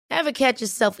Ever catch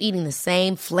yourself eating the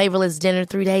same flavorless dinner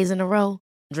 3 days in a row?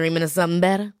 Dreaming of something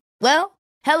better? Well,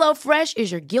 HelloFresh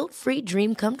is your guilt-free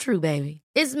dream come true, baby.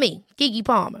 It's me, Keke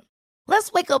Palmer.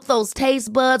 Let's wake up those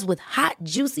taste buds with hot,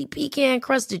 juicy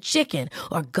pecan-crusted chicken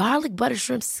or garlic butter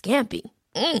shrimp scampi.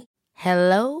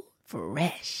 Hello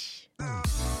Fresh.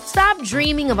 Stop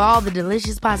dreaming of all the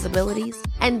delicious possibilities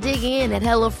and dig in at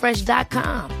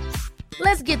HelloFresh.com.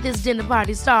 Let's get this dinner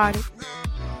party started.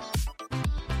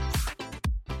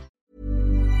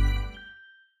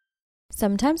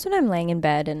 Sometimes when I'm laying in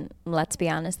bed, and let's be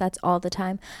honest, that's all the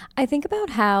time, I think about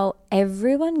how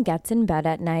everyone gets in bed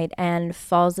at night and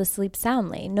falls asleep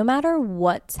soundly, no matter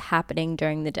what's happening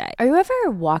during the day. Are you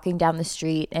ever walking down the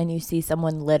street and you see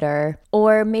someone litter?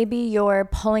 Or maybe you're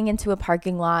pulling into a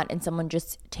parking lot and someone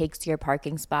just takes your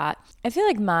parking spot? I feel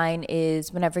like mine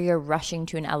is whenever you're rushing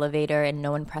to an elevator and no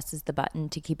one presses the button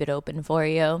to keep it open for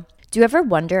you. Do you ever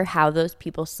wonder how those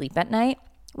people sleep at night?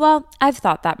 Well, I've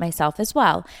thought that myself as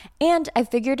well, and I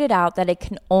figured it out that it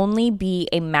can only be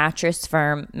a Mattress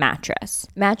Firm mattress.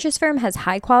 Mattress Firm has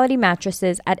high-quality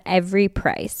mattresses at every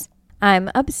price.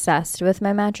 I'm obsessed with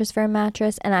my Mattress Firm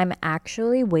mattress, and I'm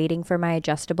actually waiting for my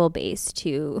adjustable base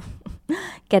to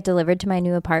get delivered to my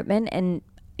new apartment, and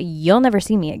you'll never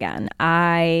see me again.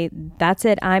 That's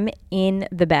it. I'm in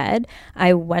the bed.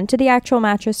 I went to the actual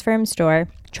Mattress Firm store,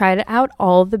 tried out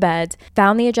all of the beds,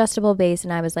 found the adjustable base,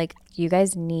 and I was like, you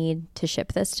guys need to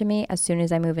ship this to me as soon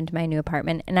as I move into my new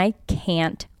apartment, and I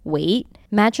can't wait.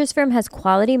 Mattress Firm has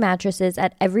quality mattresses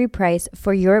at every price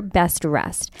for your best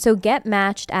rest. So get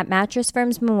matched at Mattress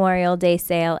Firm's Memorial Day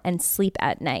sale and sleep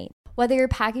at night. Whether you're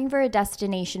packing for a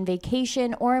destination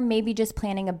vacation or maybe just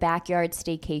planning a backyard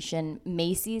staycation,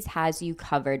 Macy's has you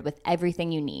covered with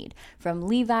everything you need. From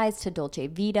Levi's to Dolce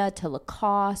Vita to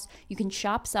Lacoste, you can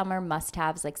shop summer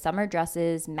must-haves like summer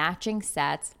dresses, matching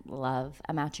sets. Love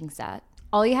a matching set.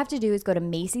 All you have to do is go to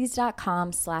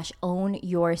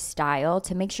Macys.com/ownyourstyle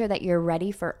to make sure that you're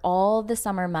ready for all the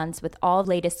summer months with all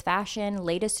latest fashion,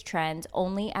 latest trends,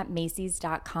 only at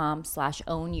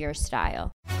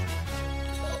Macys.com/ownyourstyle.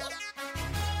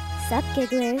 Sup,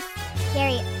 gigglers?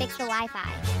 Gary, fix the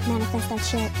Wi-Fi. Manifest that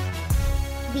shit.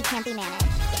 We can't be managed.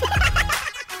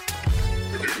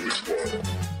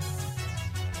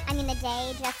 I mean, the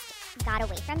day just got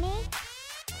away from me.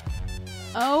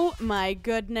 Oh my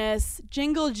goodness.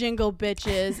 Jingle, jingle,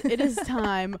 bitches. It is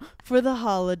time for the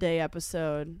holiday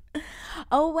episode.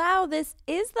 Oh, wow. This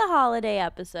is the holiday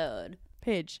episode.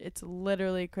 Paige, it's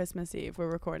literally Christmas Eve. We're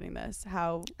recording this.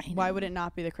 Why would it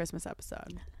not be the Christmas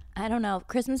episode? I don't know.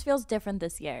 Christmas feels different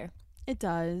this year. It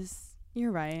does.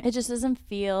 You're right. It just doesn't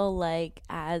feel like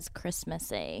as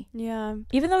Christmassy. Yeah.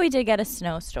 Even though we did get a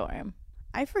snowstorm.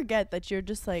 I forget that you're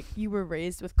just like, you were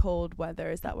raised with cold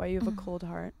weather. Is that why you have a cold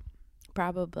heart?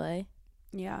 Probably.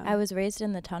 Yeah. I was raised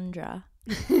in the tundra.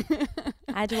 I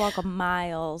had to walk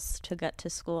miles to get to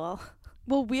school.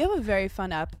 Well, we have a very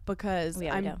fun app because We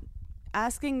I'm do.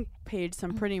 asking Paige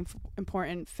some pretty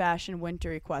important fashion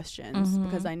wintry questions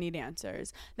because I need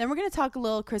answers. Then we're going to talk a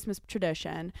little Christmas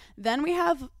tradition. Then we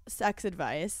have sex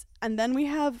advice. And then we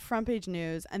have front page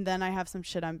news. And then I have some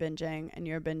shit I'm binging and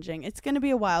you're binging. It's going to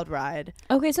be a wild ride.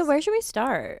 Okay, so where should we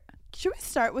start? Should we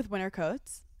start with winter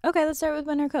coats? Okay, let's start with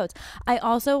winter coats. I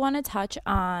also want to touch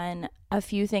on a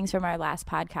few things from our last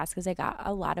podcast because I got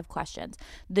a lot of questions.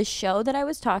 The show that I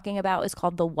was talking about is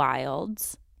called The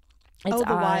Wilds. It's The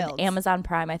on Wilds. Amazon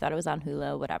Prime. I thought it was on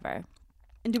Hulu, whatever.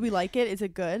 And do we like it? Is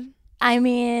it good? I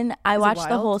mean, I Is it watched the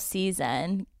wild? whole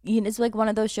season. You know, it's like one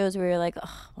of those shows where you're like,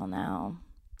 oh, well now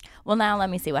let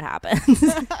me see what happens.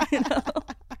 You know?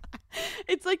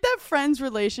 It's like that friend's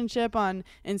relationship on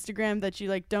Instagram that you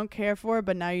like don't care for,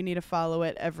 but now you need to follow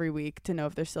it every week to know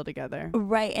if they're still together.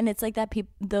 Right. And it's like that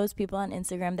those people on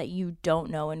Instagram that you don't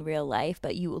know in real life,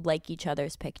 but you like each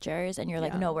other's pictures and you're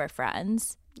like, Yeah. no, we're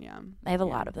friends. Yeah. I have a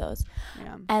lot of those.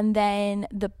 Yeah. And then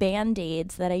the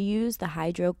Band-Aids that I use, the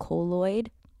hydrocolloid,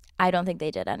 I don't think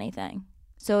they did anything.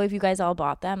 So if you guys all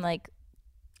bought them, like,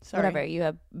 Sorry. whatever, you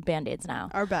have Band-Aids now.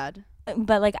 Our bad.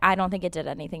 But, like, I don't think it did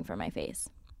anything for my face.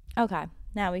 Okay,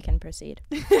 now we can proceed.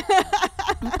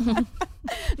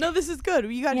 No, this is good.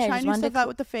 You got to Yeah, I try just new wanted stuff to out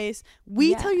with the face.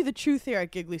 We Yeah. tell you the truth here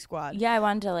at Giggly Squad. Yeah, I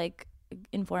wanted to, like,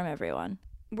 inform everyone.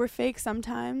 We're fake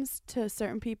sometimes to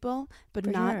certain people, but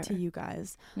For not to sure. you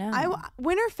guys. No.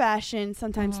 Winter fashion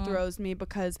sometimes Mhm. throws me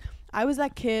because I was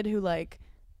that kid who like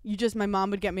my mom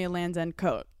would get me a Land's End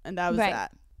coat and that was Right.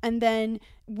 that. And then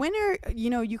winter,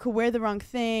 you could wear the wrong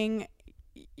thing.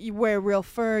 You wear real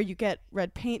fur, you get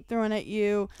red paint thrown at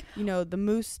you. The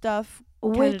moose stuff,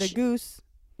 Canada Which, Goose.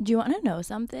 do you want to know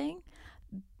something?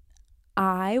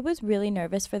 I was really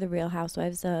nervous for the Real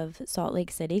Housewives of Salt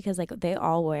Lake City because like they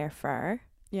all wear fur.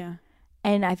 Yeah.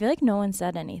 And I feel like no one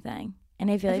said anything. And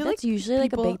I feel like that's usually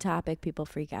like a big topic people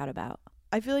freak out about.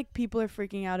 I feel like people are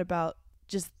freaking out about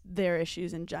just their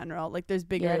issues in general. Like there's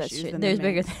bigger issues than there's the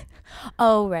bigger mink.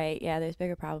 Oh right, yeah, there's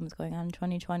bigger problems going on in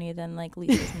 2020 than like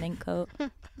Lisa's mink coat.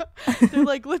 They're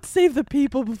like, let's save the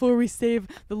people before we save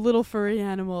the little furry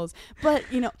animals.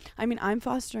 But you know, I mean, I'm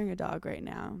fostering a dog right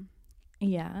now.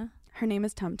 Yeah. Her name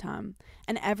is Tum Tum,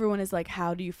 and everyone is like,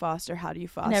 how do you foster? How do you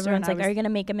foster? And everyone's like, are you gonna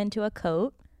make him into a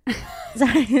coat?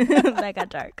 Sorry, that got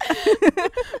dark.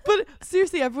 But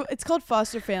seriously, it's called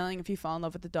foster failing if you fall in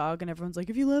love with the dog, and everyone's like,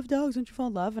 if you love dogs, don't you fall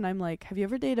in love? And I'm like, have you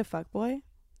ever dated a fuckboy?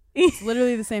 It's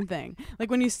literally the same thing. Like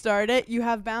when you start it, you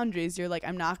have boundaries. You're like,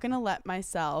 I'm not gonna let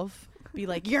myself be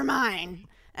like, you're mine.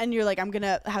 And you're like, I'm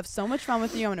gonna have so much fun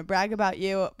with you. I'm gonna brag about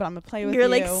you, but I'm gonna play with you. You're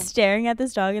like staring at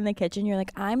this dog in the kitchen. You're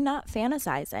like, I'm not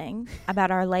fantasizing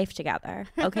about our life together.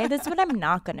 Okay, this is what I'm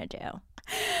not gonna do.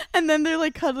 And then they're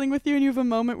like cuddling with you, and you have a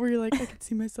moment where you're like, I could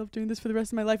see myself doing this for the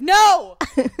rest of my life. No!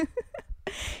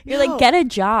 You're like, get a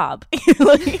job. You're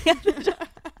looking at a job.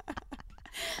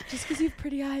 Just because you have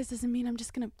pretty eyes doesn't mean I'm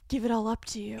just going to give it all up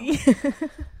to you.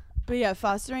 But yeah,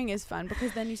 fostering is fun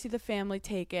because then you see the family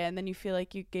take it, and then you feel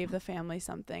like you gave the family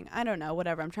something. I don't know,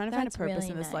 whatever. I'm trying to find a purpose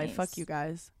in this life. Fuck you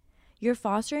guys. You're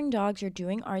fostering dogs. You're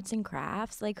doing arts and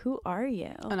crafts. Like, who are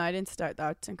you? And I didn't start the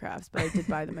arts and crafts, but I did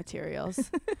buy the materials.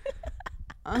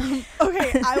 Okay,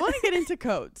 I want to get into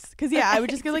coats because I would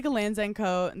just get like a Land's End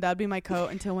coat, and that'd be my coat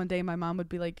until one day my mom would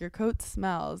be like, your coat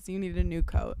smells, you need a new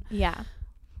coat. Yeah,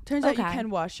 turns out you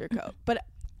can wash your coat. But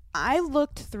I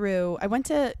went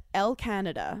to Elle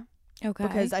Canada,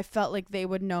 because I felt like they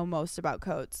would know most about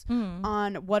coats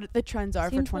on what the trends are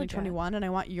for 2021, and I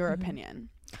want your opinion.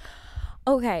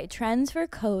 Okay, trends for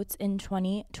coats in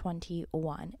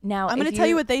 2021. Now I'm going to tell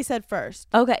you what they said first.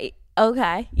 Okay,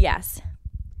 yes.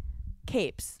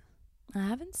 Capes. I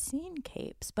haven't seen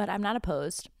capes, but I'm not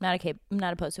opposed. I'm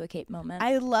not opposed to a cape moment.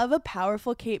 I love a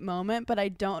powerful cape moment, but I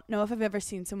don't know if I've ever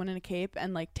seen someone in a cape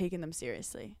and like taken them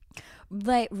seriously.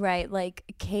 Like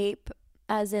cape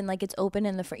as in like it's open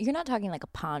in the front. You're not talking like a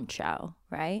poncho,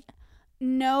 right?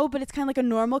 No, but it's kind of like a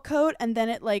normal coat, and then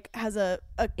it like has a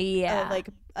like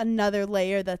another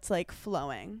layer that's like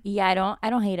flowing. Yeah, I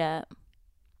don't hate it.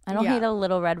 I don't hate a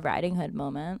Little Red Riding Hood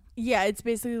moment. Yeah, it's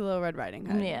basically Little Red Riding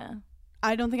Hood. Yeah.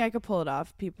 I don't think I could pull it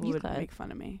off. People You would could. make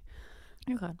fun of me.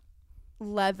 You could.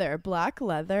 Leather, black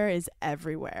leather is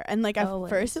everywhere. And like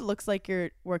Always. at first it looks like you're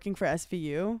working for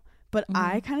SVU, but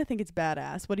I kind of think it's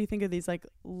badass. What do you think of these like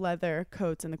leather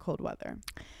coats in the cold weather?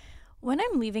 When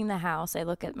I'm leaving the house, I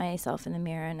look at myself in the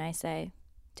mirror and I say,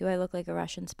 do I look like a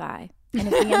Russian spy? And if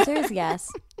the answer is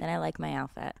yes, then I like my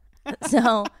outfit.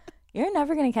 So you're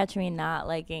never going to catch me not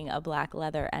liking a black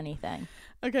leather anything.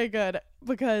 Okay, good.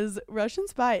 Because Russian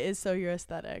spy is so your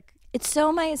aesthetic. It's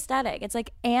so my aesthetic. It's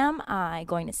like, am I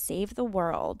going to save the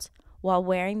world while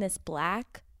wearing this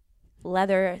black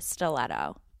leather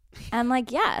stiletto? I'm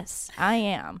like, yes, I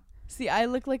am. See, I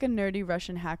look like a nerdy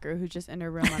Russian hacker who's just in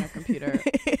her room on her computer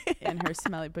in her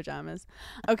smelly pajamas.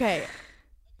 Okay.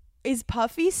 Is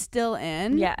puffy still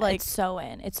in? Yeah, like it's so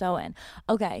in. It's so in.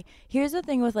 Okay, here's the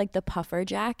thing with like the puffer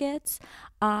jackets.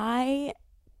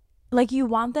 You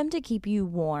want them to keep you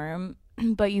warm,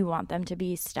 but you want them to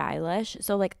be stylish.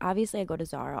 So like obviously I go to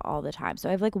Zara all the time. So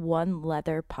I have like one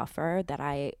leather puffer that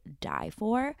I die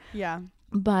for. Yeah.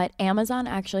 But Amazon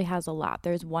actually has a lot.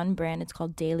 There's one brand, it's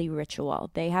called Daily Ritual.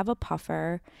 They have a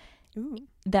puffer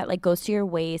that like goes to your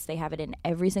waist. They have it in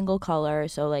every single color.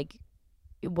 So like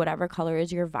whatever color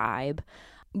is your vibe,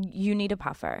 you need a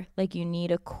puffer. Like you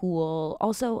need a cool.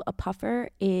 Also, a puffer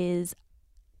is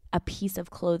a piece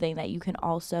of clothing that you can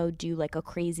also do like a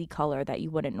crazy color that you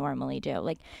wouldn't normally do.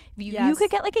 Like you could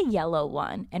get like a yellow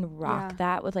one and rock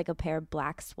that with like a pair of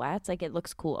black sweats. Like it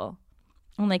looks cool.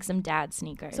 And like some dad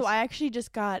sneakers. So I actually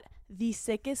just got the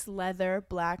sickest leather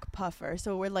black puffer.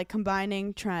 So we're like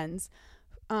combining trends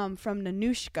from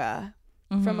Nanushka,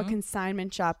 from a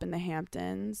consignment shop in the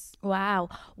Hamptons. Wow.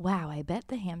 I bet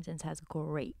the Hamptons has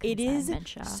great consignment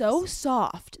shops. It is so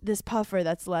soft, this puffer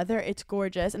that's leather. It's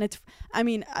gorgeous. And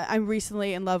I'm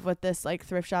recently in love with this like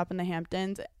thrift shop in the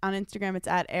Hamptons. On Instagram, it's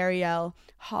at Ariel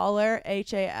Holler,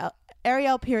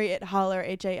 Ariel period Holler,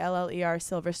 Haller,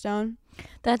 Silverstone.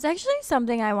 That's actually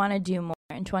something I want to do more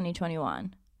in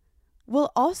 2021.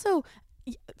 Well, also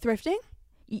thrifting?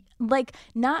 Like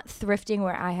not thrifting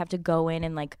where I have to go in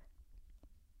and like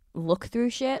look through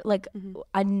shit, like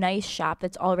a nice shop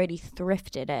that's already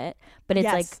thrifted it, but it's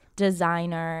like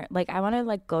designer. Like I want to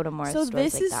like go to more stores like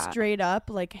that. So this is straight up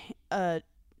like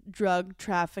drug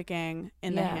trafficking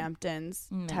in the Yeah. Hamptons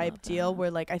I type love deal that.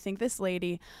 where like I think this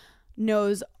lady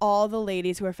knows all the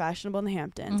ladies who are fashionable in the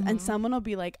Hamptons, and someone will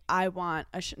be like, I want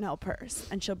a Chanel purse,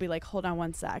 and she'll be like, hold on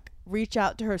one sec, reach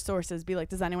out to her sources, be like,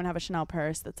 does anyone have a Chanel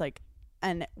purse that's like,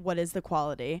 and what is the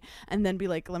quality, and then be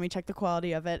like, let me check the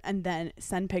quality of it, and then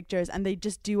send pictures, and they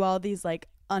just do all these like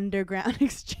underground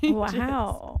exchanges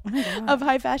Wow. Oh my God. of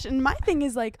high fashion. My thing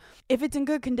is like, if it's in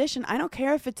good condition, I don't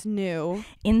care if it's new.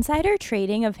 Insider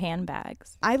trading of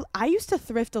handbags. I used to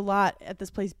thrift a lot at this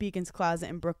place Beacon's Closet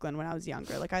in Brooklyn when I was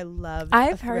younger. Like I loved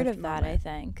I've a heard thrift of that, moment. I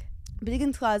think.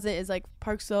 Beacon's Closet is like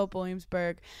Park Slope,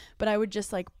 Williamsburg, but I would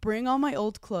just like bring all my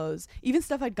old clothes, even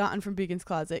stuff I'd gotten from Beacon's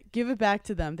Closet, give it back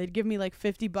to them. They'd give me like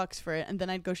 $50 for it, and then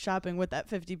I'd go shopping with that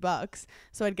 $50,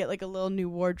 so I'd get like a little new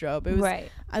wardrobe. It was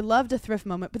Right. I loved a thrift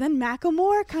moment, but then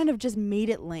Macklemore kind of just made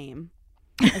it lame.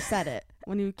 I said it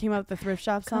when he came out with the thrift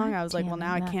shop song. I was like, well,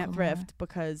 now I can't Macklemore. thrift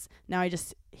because now I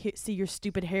just see your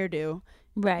stupid hairdo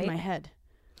Right. in my head.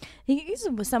 He's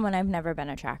someone I've never been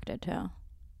attracted to.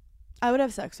 I would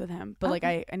have sex with him, but like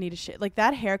I need a shit like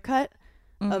that haircut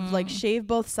of like shave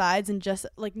both sides and just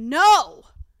like no.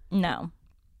 No.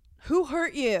 Who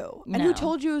hurt you? And who No.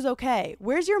 told you it was okay?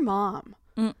 Where's your mom?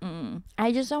 Mm-mm.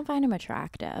 I just don't find him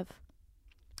attractive.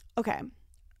 Okay,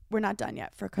 we're not done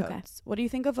yet for coats. Okay. What do you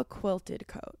think of a quilted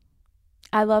coat?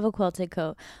 I love a quilted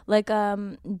coat. Like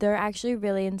they're actually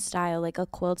really in style, like a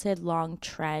quilted long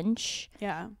trench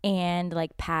Yeah. and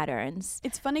like patterns.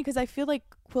 It's funny because I feel like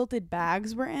quilted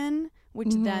bags were in,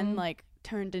 which then like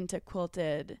turned into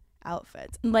quilted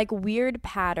outfits. Like weird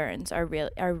patterns are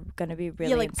going to be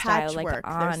really like in style, like patchwork,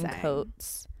 they're on saying.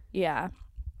 coats. Yeah.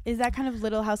 Is that kind of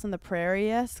Little House on the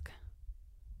Prairie-esque?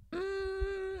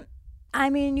 I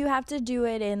mean, you have to do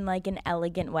it in like an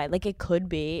elegant way. Like it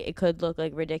could look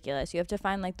like ridiculous. You have to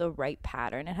find like the right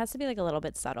pattern. It has to be like a little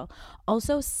bit subtle.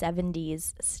 Also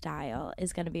 70s style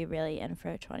is going to be really in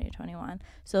for 2021.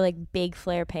 So like big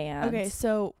flare pants. Okay,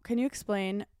 so can you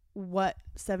explain what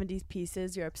 70s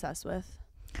pieces you're obsessed with?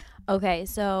 Okay,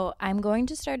 so I'm going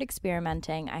to start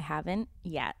experimenting. I haven't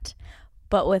yet.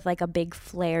 But with like a big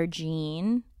flare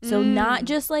jean. So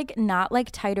not like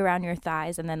tight around your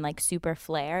thighs and then like super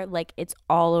flare. Like it's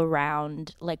all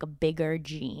around like a bigger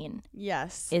jean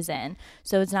Yes. is in.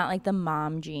 So it's not like the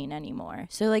mom jean anymore.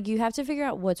 So like you have to figure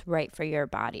out what's right for your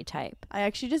body type. I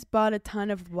actually just bought a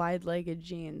ton of wide-legged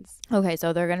jeans. Okay,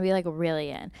 so they're going to be like really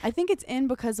in. I think it's in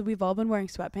because we've all been wearing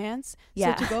sweatpants.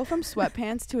 Yeah. So to go from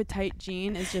sweatpants to a tight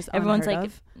jean is just Everyone's unheard like,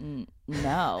 of.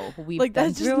 No, we've Like been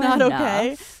that's just through not enough.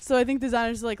 okay. So I think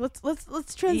designers are like,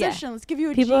 let's transition. Let's give you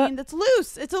a People- jean that's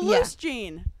loose. It's a Yeah. loose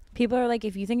jean. People are like,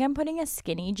 if you think I'm putting a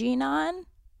skinny jean on,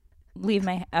 leave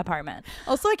my apartment.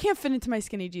 Also, I can't fit into my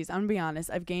skinny jeans. I'm gonna be honest.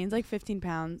 I've gained like 15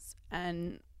 pounds,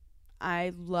 and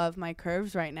I love my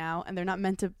curves right now, and they're not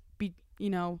meant to be,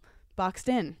 boxed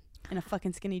in a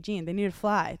fucking skinny jean. They need to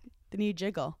fly. They need to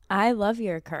jiggle. I love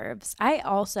your curves. I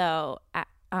also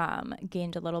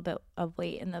gained a little bit of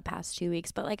weight in the past 2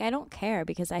 weeks, but like I don't care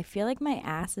because I feel like my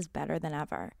ass is better than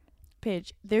ever.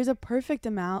 Paige, there's a perfect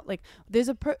amount. Like, there's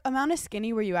a amount of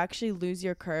skinny where you actually lose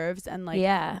your curves, and like,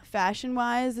 Yeah. fashion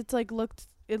wise, it's like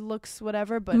it looks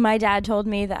whatever. But My dad told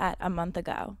me that a month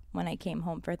ago when I came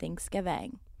home for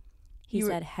Thanksgiving. He You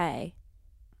were- said, "Hey,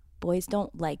 boys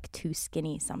don't like too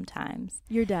skinny sometimes."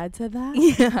 your dad said that.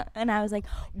 Yeah. And I was like,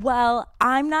 "Well,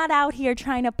 I'm not out here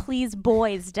trying to please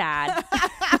boys, Dad."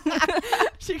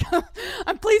 She goes,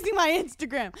 I'm pleasing my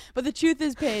Instagram. But the truth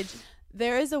is, Paige,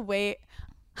 there is a way.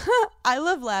 I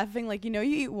love laughing. Like, you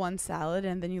eat one salad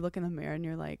and then you look in the mirror and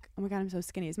you're like, oh my God, I'm so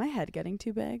skinny. Is my head getting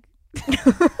too big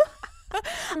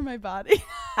for my body?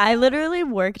 I literally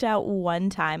worked out one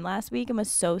time last week and was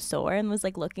so sore and was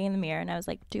like looking in the mirror and I was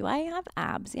like, "Do I have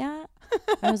abs yet?"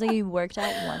 I was like, "You worked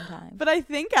out one time." But I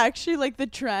think actually like the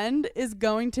trend is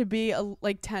going to be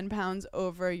like 10 pounds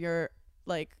over your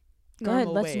like Good.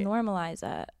 normal Let's weight. normalize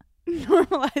it.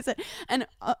 Normalize it. And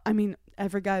I mean,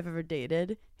 every guy I've ever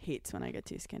dated hates when I get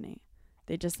too skinny.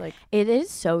 They just like, It is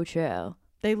so true.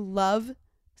 they love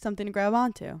something to grab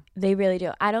onto. They really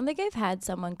do. I don't think I've had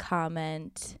someone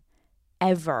comment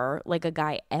ever, like a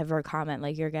guy ever comment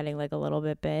like you're getting like a little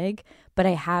bit big, but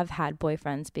I have had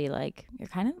boyfriends be like, "You're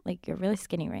kind of like you're really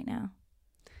skinny right now."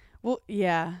 Well,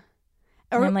 yeah.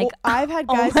 And I'm like, I've had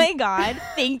 "Oh guys, my God,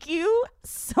 thank you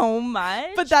so much."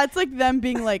 but that's like them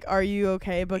being like, "Are you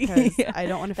okay?" Because Yeah. I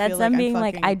don't want to That's feel them like being I'm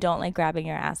like, fucking. "I don't like grabbing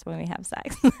your ass when we have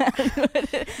sex."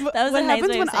 But That was what a nice happens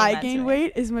way of when saying I that to gain me.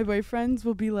 weight is my boyfriends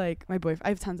will be like, I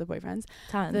have tons of boyfriends.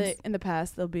 Tons. In the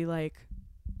past, they'll be like,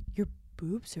 "Your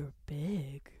boobs are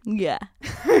big." Yeah.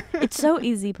 It's so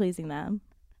easy pleasing them.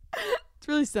 It's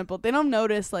really simple. They don't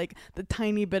notice like the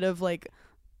tiny bit of like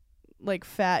like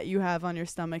fat you have on your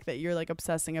stomach that you're like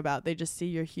obsessing about. They just see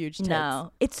your huge tits.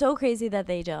 No, it's so crazy that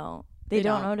they don't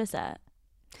notice it.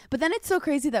 But then it's so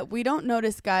crazy that we don't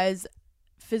notice guys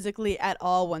physically at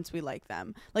all once we like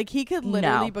them. Like he could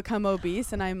literally become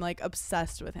obese and I'm like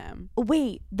obsessed with him.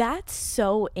 Wait, that's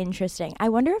so interesting. I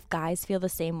wonder if guys feel the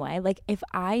same way. Like if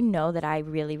I know that I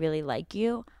really, really like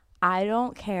you, I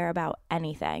don't care about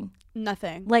anything.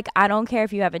 Nothing. Like I don't care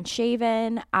if you haven't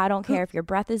shaven. I don't care if your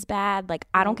breath is bad. Like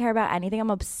I don't care about anything.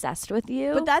 I'm obsessed with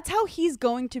you. But that's how he's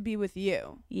going to be with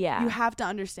you. Yeah. You have to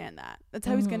understand that. That's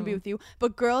how he's going to be with you.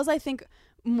 But girls, I think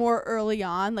more early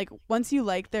on, like once you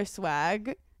like their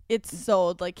swag, it's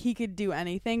sold. Like he could do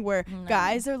anything, where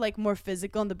guys are like more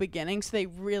physical in the beginning, so they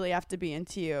really have to be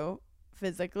into you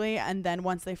physically, and then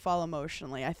once they fall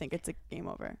emotionally, I think it's a game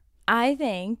over. I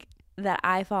think that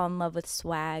I fall in love with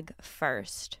swag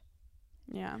first.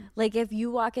 Yeah. Like if you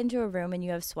walk into a room and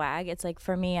you have swag, it's like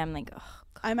for me, I'm like, oh,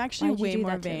 God, I'm actually way more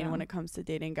that to vain them? when it comes to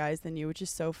dating guys than you, which is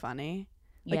so funny.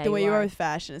 Like Yeah, the way you are are with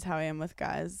fashion is how I am with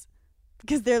guys,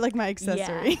 because they're like my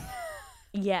accessory.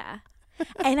 Yeah.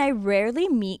 And I rarely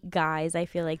meet guys, I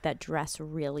feel like, that dress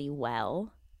really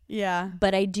well. Yeah.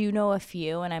 But I do know a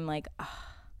few, and I'm like, oh,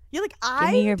 You're like,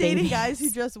 me your I'm dating babies. guys who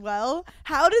dress well.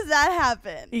 How does that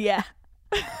happen? yeah.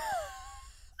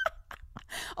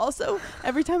 Also,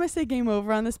 every time I say game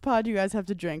over on this pod, you guys have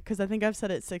to drink, because I think I've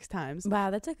said it 6 times. Wow,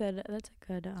 that's a good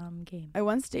game. I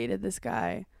once dated this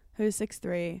guy who's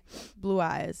 6'3", blue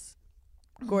eyes,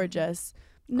 gorgeous,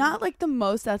 not like the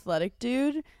most athletic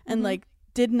dude, and like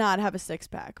did not have a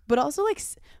 6-pack. But also like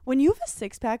when you have a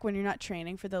 6-pack when you're not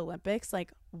training for the Olympics,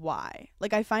 like why?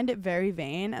 Like I find it very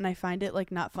vain, and I find it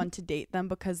like not fun to date them,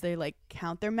 because they like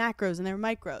count their macros and their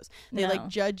micros. They like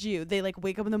judge you. They like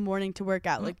wake up in the morning to work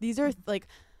out. Like these are like,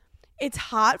 it's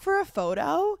hot for a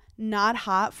photo, not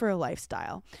hot for a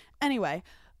lifestyle. Anyway,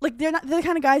 like they're the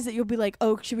kind of guys that you'll be like,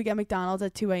 oh, should we get McDonald's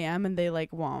at 2 a.m? And they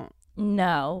like won't.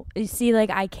 No. You see, like,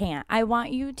 I can't. I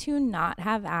want you to not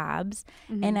have abs,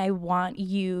 and I want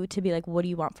you to be like, what do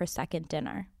you want for second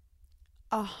dinner?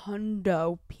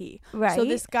 $100p. Right. So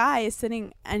this guy is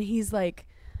sitting, and he's like,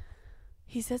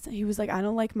 he was like, I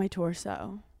don't like my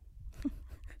torso.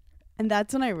 And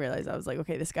that's when I realized, I was like,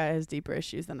 okay, this guy has deeper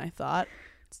issues than I thought.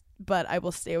 But I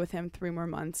will stay with him 3 more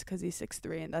months because he's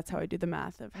 6'3", and that's how I do the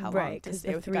math of how long to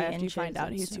stay with a guy after you find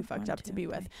out he's too fucked up to be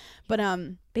with. But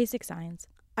basic science.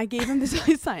 I gave him this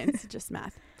science, just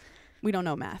math. We don't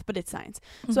know math, but it's science.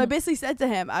 So I basically said to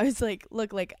him, I was like,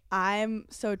 look, like I'm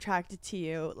so attracted to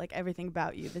you, like everything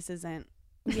about you. This isn't.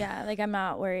 Yeah, like I'm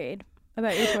not worried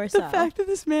about your torso. The fact that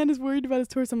this man is worried about his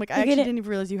torso, I'm like, I actually didn't even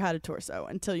realize you had a torso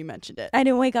until you mentioned it. I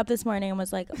didn't wake up this morning and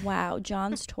was like, wow,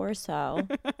 John's torso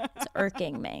is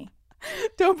irking me.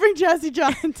 Don't bring Jazzy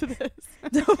John into this.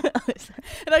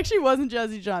 It actually wasn't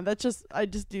Jazzy John. That's just, I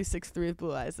just do 6'3" with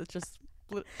blue eyes. That's just,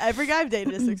 every guy I've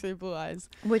dated is 6'3" blue eyes.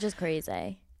 Which is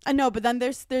crazy. I know, but then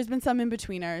there's been some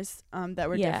in-betweeners that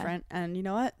were different. And you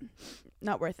know what?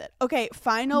 Not worth it. Okay,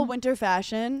 final winter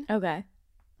fashion. Okay.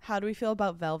 How do we feel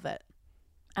about velvet?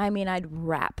 I mean, I'd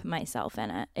wrap myself in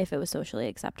it if it was socially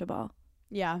acceptable.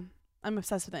 Yeah, I'm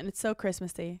obsessed with it. And it's so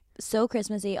Christmassy. So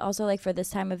Christmassy. Also, like, for this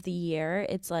time of the year,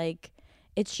 it's like,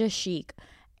 it's just chic.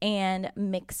 And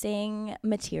mixing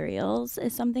materials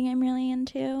is something I'm really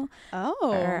into. Oh.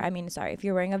 Or, I mean, sorry, if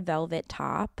you're wearing a velvet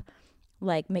top,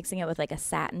 like mixing it with like a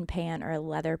satin pant or a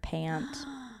leather pant.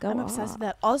 I'm obsessed with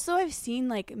that. Also, I've seen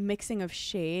like mixing of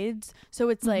shades. So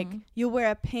it's like you'll wear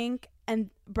a pink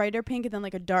and brighter pink and then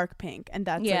like a dark pink. And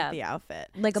that's like the outfit.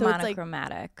 Like so a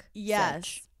monochromatic. Yes.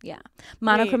 Switch. Yeah.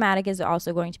 Monochromatic is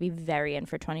also going to be very in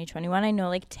for 2021. I know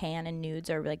like tan and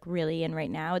nudes are like really in right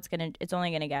now. It's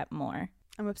only going to get more.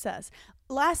 I'm obsessed.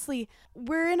 Lastly,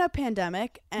 we're in a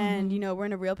pandemic, and you know we're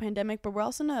in a real pandemic, but we're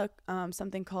also in a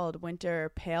something called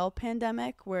winter pale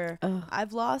pandemic, where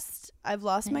I've lost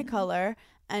my color,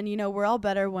 and you know we're all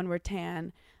better when we're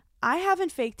tan. I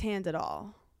haven't fake tanned at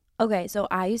all. Okay, so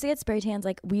I used to get spray tans.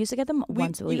 Like we used to get them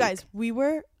once a week. You guys, we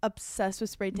were obsessed with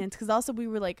spray tans because also we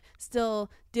were like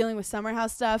still dealing with summer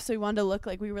house stuff, so we wanted to look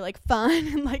like we were like fun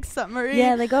and like summery.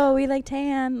 Yeah, like oh we like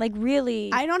tan. Like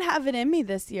really, I don't have it in me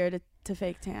this year to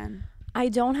fake tan. I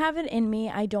don't have it in me.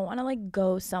 I don't want to like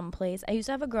go someplace. I used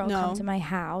to have a girl come to my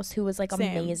house who was like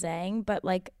amazing, but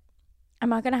like I'm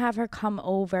not going to have her come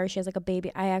over. She has like a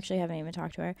baby. I actually haven't even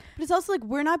talked to her. But it's also like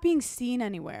we're not being seen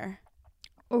anywhere.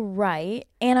 Right.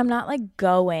 And I'm not like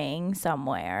going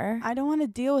somewhere. I don't want to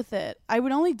deal with it. I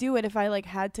would only do it if I like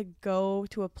had to go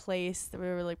to a place that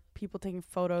were like people taking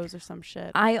photos or some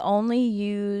shit. I only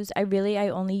use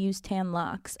Tan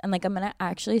Luxe, and like I'm going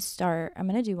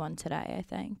to do one today, I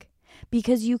think.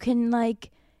 Because you can like,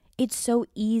 it's so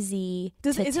easy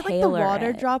Is to it like the tailor water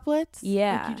it. droplets?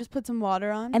 Yeah. Like you just put some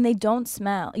water on? And they don't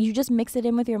smell. You just mix it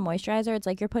in with your moisturizer. It's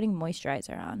like you're putting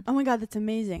moisturizer on. Oh my God, that's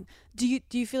amazing. Do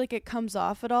you feel like it comes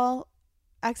off at all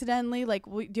accidentally? Like,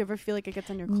 do you ever feel like it gets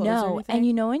on your clothes or No, anything? and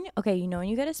you know when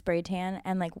you get a spray tan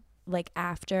and like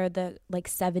after the like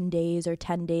 7 days or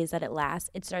 10 days that it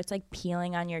lasts, it starts like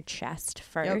peeling on your chest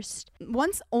first.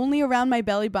 Once only around my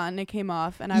belly button it came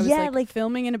off, and I was like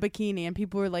filming in a bikini, and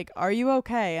people were like, "Are you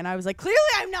okay?" And I was like, "Clearly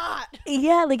I'm not."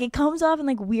 Yeah, like it comes off in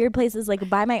like weird places, like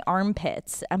by my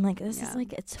armpits. I'm like, this is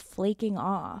like it's flaking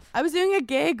off. I was doing a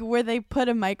gig where they put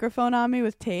a microphone on me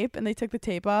with tape, and they took the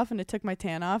tape off, and it took my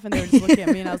tan off, and they were just looking at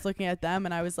me, and I was looking at them,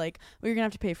 and I was like, "Well, you're gonna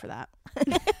have to pay for that."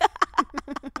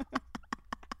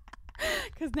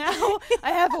 Because now I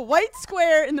have a white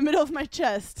square in the middle of my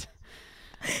chest.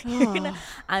 I'm gonna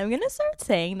start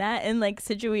saying that in like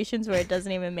situations where it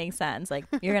doesn't even make sense. Like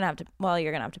you're gonna have to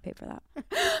pay for that.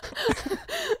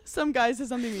 Some guy says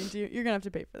something mean to you, you're gonna have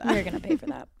to pay for that. You're gonna pay for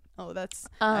that. Oh, that's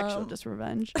actual just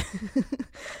revenge.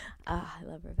 I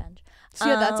love revenge. So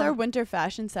yeah, that's our winter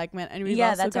fashion segment, and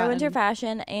that's our winter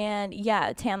fashion, and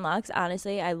yeah, Tan Luxe.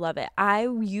 Honestly, I love it. I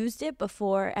used it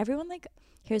before. Everyone like.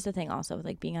 Here's the thing also with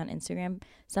like being on Instagram,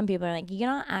 some people are like, you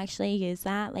don't actually use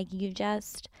that, like you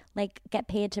just like get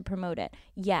paid to promote it.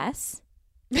 Yes,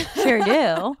 sure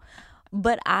do,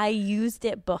 but I used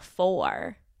it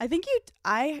before. I think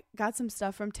I got some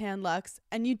stuff from Tan Luxe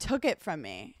and you took it from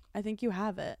me. I think you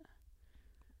have it.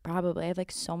 Probably. I have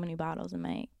like so many bottles in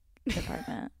my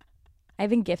apartment. I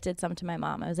even gifted some to my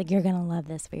mom. I was like, you're gonna love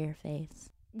this for your face.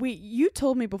 Wait, you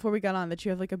told me before we got on that you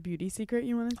have like a beauty secret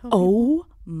you want to tell me? Oh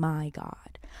my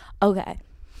God. Okay.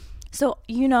 So,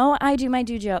 you know, I do my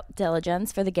due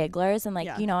diligence for the Gigglers, and like,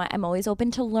 you know, I'm always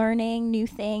open to learning new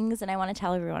things, and I want to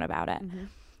tell everyone about it. Mm-hmm.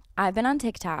 I've been on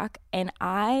TikTok, and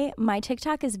my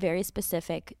TikTok is very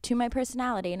specific to my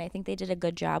personality, and I think they did a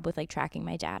good job with like tracking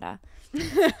my data.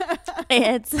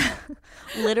 It's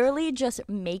literally just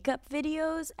makeup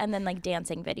videos and then like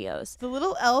dancing videos. The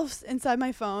little elves inside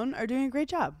my phone are doing a great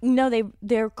job. No,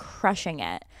 they're crushing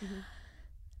it. Mm-hmm.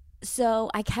 So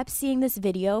I kept seeing this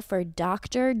video for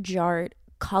Dr. Jart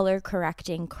color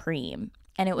correcting cream,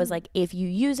 and it was like, if you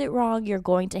use it wrong, you're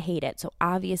going to hate it. So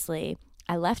obviously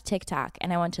I left TikTok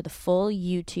and I went to the full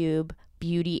YouTube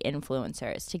beauty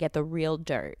influencers to get the real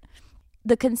dirt.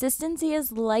 The consistency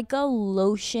is like a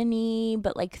lotiony,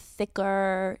 but like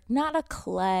thicker, not a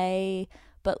clay,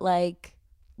 but like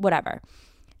whatever.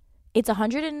 It's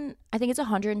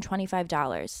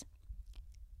 $125.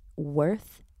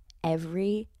 Worth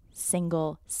every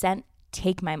single cent.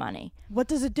 Take my money. What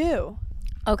does it do?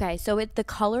 Okay, so the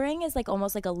coloring is like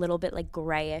almost like a little bit like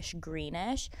grayish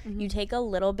greenish. Mm-hmm. You take a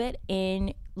little bit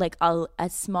in like a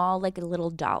small like a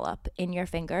little dollop in your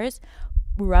fingers,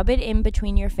 rub it in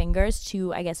between your fingers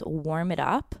to, I guess, warm it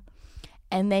up,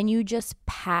 and then you just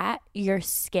pat your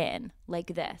skin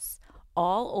like this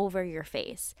all over your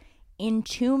face. In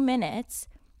 2 minutes,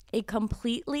 it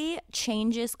completely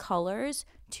changes colors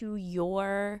to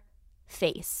your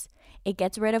face. It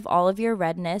gets rid of all of your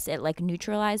redness. It like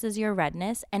neutralizes your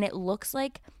redness, and it looks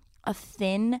like a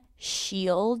thin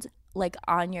shield like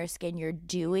on your skin. You're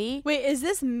dewy. Wait, is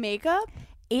this makeup?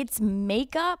 It's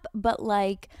makeup, but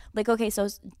like okay, so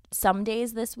some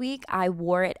days this week I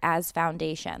wore it as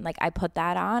foundation. Like I put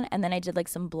that on, and then I did like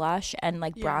some blush and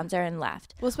like bronzer and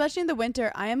left. Well, especially in the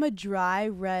winter, I am a dry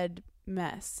red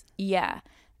mess. Yeah.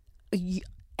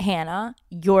 Hannah,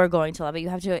 you're going to love it. You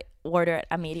have to order it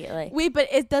immediately. Wait, but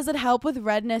does it help with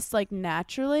redness like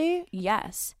naturally?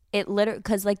 Yes. It literally,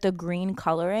 because like the green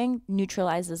coloring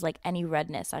neutralizes like any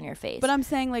redness on your face. But I'm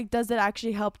saying, like, does it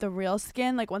actually help the real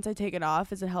skin? Like once I take it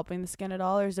off, is it helping the skin at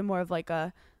all, or is it more of like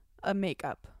a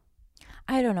makeup?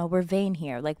 I don't know. We're vain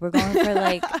here. Like we're going for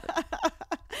like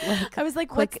I was like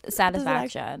quick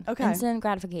satisfaction, instant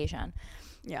gratification.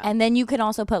 Yeah. And then you can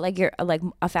also put like your like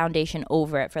a foundation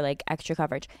over it for like extra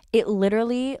coverage. It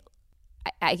literally,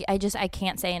 I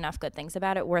can't say enough good things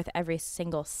about it. Worth every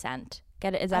single cent.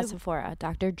 Get it? It's at Sephora.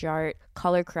 Dr. Jart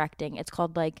color correcting. It's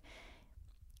called like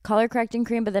color correcting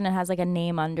cream, but then it has like a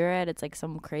name under it. It's like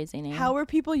some crazy name. How are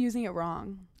people using it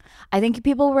wrong? I think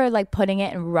people were like putting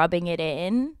it and rubbing it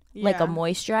in like a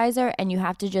moisturizer, and you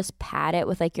have to just pat it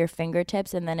with like your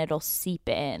fingertips, and then it'll seep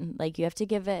in. Like you have to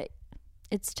give it.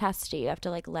 It's testy. You have to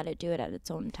like let it do it at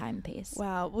its own time pace.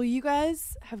 Wow. Well, you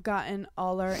guys have gotten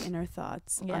all our inner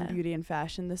thoughts on beauty and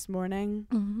fashion this morning.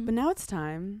 Mm-hmm. But now it's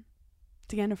time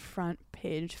to get into front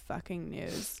page fucking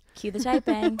news. Cue the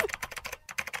typing.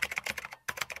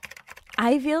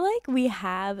 I feel like we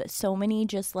have so many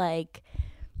just like,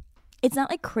 it's not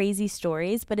like crazy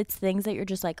stories, but it's things that you're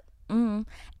just like, And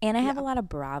I have Yeah. a lot of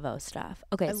Bravo stuff.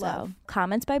 Okay, I so love.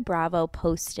 comments by Bravo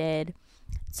posted.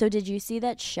 So did you see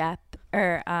that Shep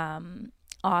or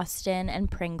Austin and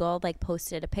Pringle like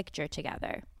posted a picture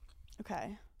together?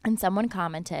 Okay. And someone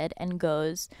commented and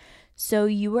goes, so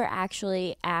you were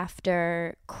actually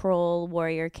after Kroll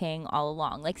Warrior King all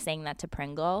along, like saying that to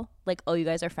Pringle, like, oh, you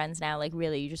guys are friends now, like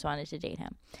really you just wanted to date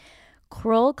him.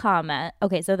 Kroll comment,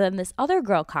 okay, so then this other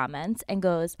girl comments and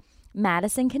goes,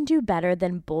 Madison can do better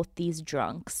than both these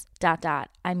drunks, ...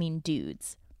 I mean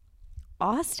dudes.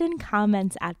 Austin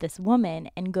comments at this woman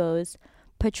and goes,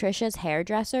 Patricia's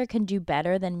hairdresser can do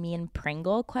better than me and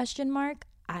Pringle, ?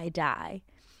 I die.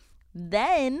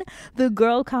 Then the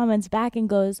girl comments back and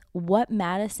goes, what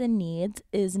Madison needs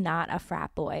is not a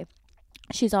frat boy.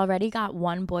 She's already got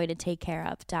one boy to take care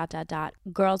of, ...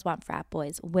 Girls want frat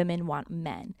boys, women want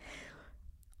men.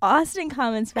 Austin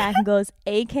comments back and goes,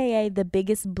 AKA the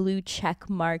biggest blue check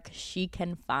mark she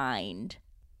can find.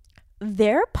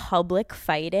 Their public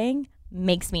fighting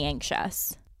makes me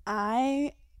anxious.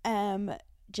 I am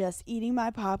just eating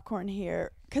my popcorn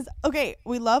here. Because, okay,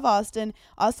 we love Austin.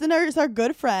 Austin is our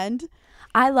good friend.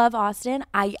 I love Austin.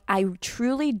 I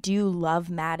truly do love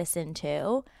Madison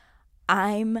too.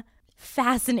 I'm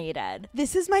fascinated.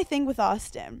 This is my thing with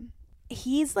Austin.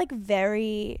 He's like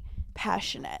very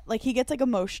passionate. Like he gets like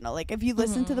emotional. Like if you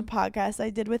listen to the podcast I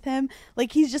did with him,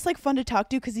 like he's just like fun to talk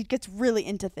to because he gets really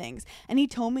into things. And he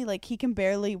told me like he can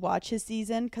barely watch his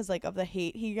season because like of the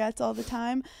hate he gets all the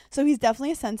time. So he's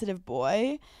definitely a sensitive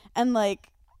boy. And like,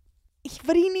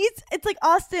 but he needs, it's like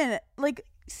Austin, like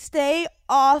stay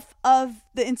off of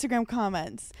the Instagram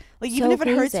comments. Like even So if it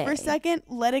hurts for a crazy. second,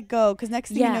 let it go. Because next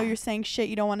thing you know, Yeah. you're saying shit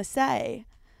you don't want to say.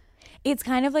 It's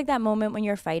kind of like that moment when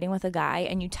you're fighting with a guy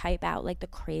and you type out like the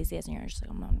craziest and you're just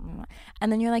like,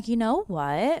 and then you're like, you know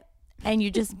what? And you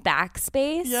just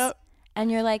backspace. Yep. And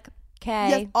you're like, okay.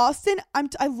 Yes, Austin,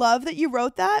 I love that you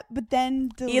wrote that, but then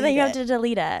delete You have it. to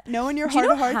delete it. Know in your Do you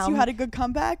heart of know hearts how- you had a good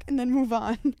comeback and then move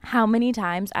on. How many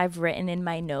times I've written in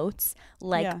my notes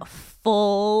like Yeah.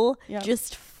 full Yep.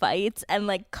 just fights and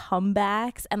like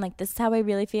comebacks and like this is how I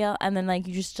really feel, and then like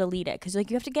you just delete it because like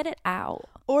you have to get it out.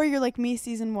 Or you're like me,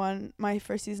 season 1, my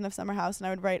first season of Summer House, and I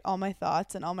would write all my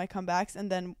thoughts and all my comebacks,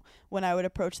 and then when I would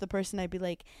approach the person, I'd be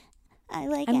like, I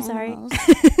like I'm sorry. animals.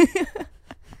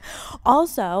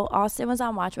 Also, Austin was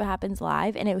on Watch What Happens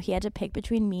Live, and he had to pick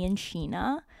between me and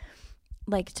Sheena,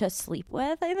 like to sleep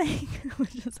with, I think,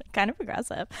 which is kind of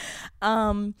aggressive.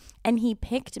 And he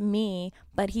picked me,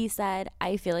 but he said,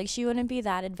 I feel like she wouldn't be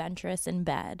that adventurous in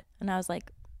bed. And I was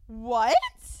like, What?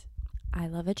 I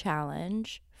love a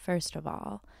challenge, first of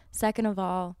all. Second of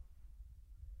all,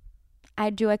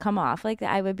 I come off like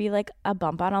I would be like a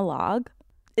bump on a log?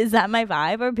 Is that my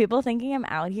vibe? Are people thinking I'm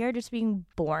out here just being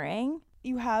boring?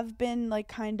 You have been like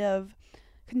kind of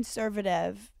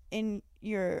conservative in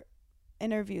your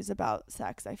interviews about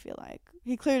sex, I feel like.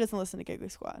 He clearly doesn't listen to Giggly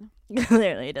Squad.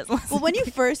 Clearly it doesn't listen. Well, when you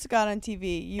first got on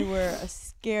TV, you were a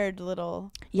scared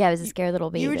little... Yeah, I was a scared little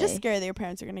baby. You were just scared that your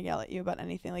parents were going to yell at you about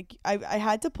anything. Like, I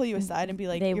had to pull you aside and be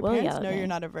like, They your will parents yell at know me. you're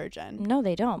not a virgin. No,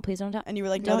 they don't. Please don't tell. And you were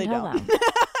like, no, they tell don't. them.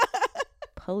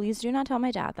 Please do not tell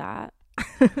my dad that.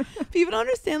 People don't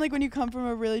understand, like, when you come from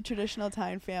a really traditional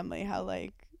Italian family, how,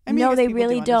 like... I mean, I No, guess they people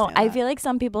really do don't. understand I that. feel like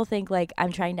some people think like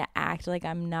I'm trying to act like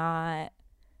I'm not,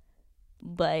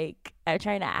 like I'm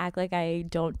trying to act like I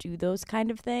don't do those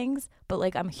kind of things, but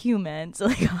like I'm human, so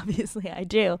like obviously I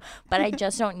do, but I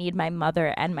just don't need my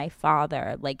mother and my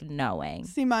father like knowing.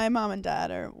 See, my mom and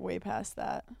dad are way past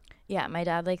that. Yeah, my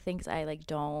dad like thinks I like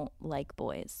don't like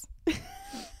boys.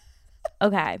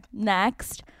 Okay,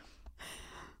 next.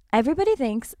 Everybody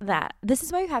thinks that this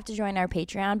is why you have to join our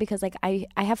Patreon, because like I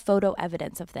have photo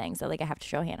evidence of things that like I have to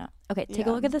show Hannah. Okay, take a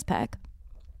Yeah. look at this pic.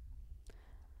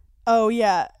 Oh,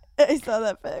 yeah. I saw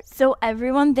that pic. So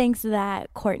everyone thinks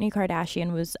that Kourtney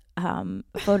Kardashian was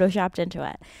photoshopped into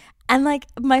it. And like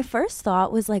my first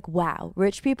thought was like, wow,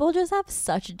 rich people just have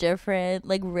such different,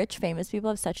 like rich famous people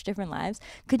have such different lives.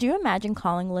 Could you imagine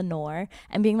calling Lenore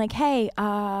and being like, hey,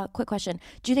 quick question.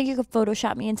 Do you think you could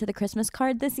Photoshop me into the Christmas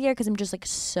card this year? Because I'm just like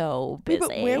so busy. Wait,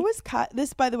 but where was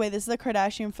this, by the way, this is a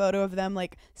Kardashian photo of them,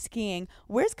 like, skiing.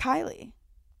 Where's Kylie?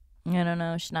 I don't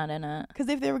know. She's not in it. Because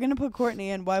if they were going to put Kourtney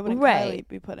in, why wouldn't Right. Kylie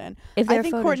be put in? If I they're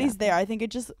think Kourtney's photoshopped. there. I think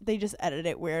they just edited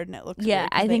it weird and it looks Yeah,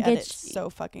 weird 'cause I think they edit it's- so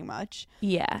fucking much.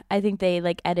 Yeah, I think they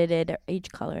like edited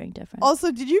each coloring different.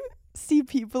 Also, did you see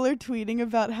people are tweeting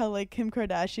about how like Kim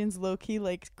Kardashian's low key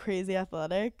like crazy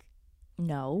athletic?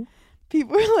 No.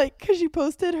 People were like, because she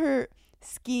posted her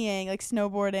skiing, like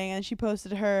snowboarding, and she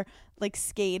posted her like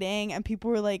skating, and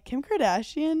people were like, Kim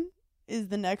Kardashian is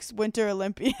the next Winter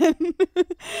Olympian.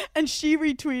 And she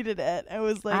retweeted it. It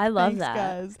was like, I love thanks, that.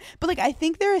 guys. But like, I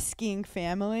think they're a skiing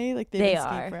family. Like they've They been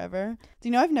skiing are. forever. Do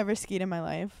you know I've never skied in my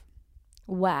life?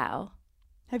 Wow.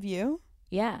 Have you?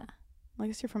 Yeah. I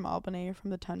guess you're from Albany. You're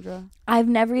from the tundra. I've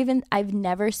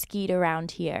never skied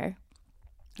around here.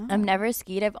 Oh. I've never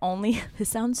skied. This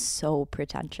sounds so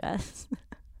pretentious.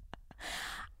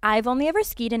 I've only ever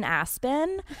skied in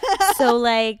Aspen. So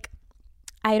like,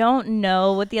 I don't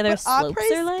know what the other But slopes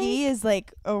après are like. ski is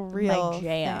like a real My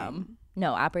jam. thing.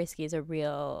 No, après ski is a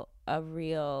real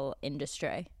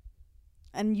industry.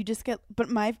 And you just get, but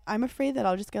I'm afraid that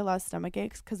I'll just get a lot of stomach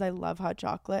aches because I love hot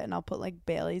chocolate and I'll put like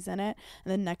Bailey's in it.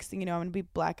 And the next thing you know, I'm going to be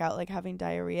blackout, like having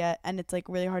diarrhea. And it's like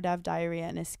really hard to have diarrhea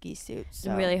in a ski suit. It's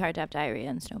So. really hard to have diarrhea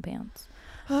in snow pants.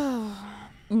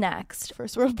 Next.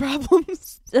 First world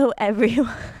problems. So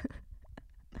everyone,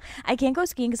 I can't go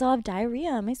skiing because I'll have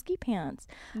diarrhea in my ski pants.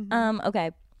 Mhm.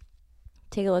 Okay.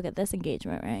 Take a look at this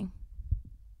engagement ring.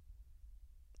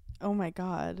 Oh my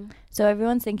God. So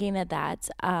everyone's thinking that that's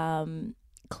Khloe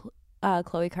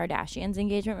Kardashian's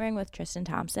engagement ring with Tristan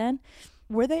Thompson.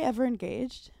 Were they ever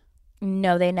engaged?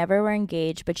 No, they never were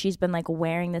engaged, but she's been like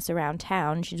wearing this around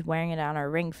town. She's wearing it on her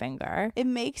ring finger. It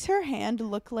makes her hand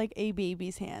look like a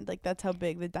baby's hand. Like that's how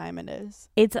big the diamond is.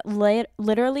 It's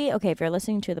literally, okay, if you're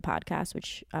listening to the podcast,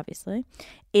 which obviously,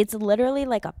 it's literally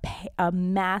like a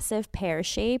massive pear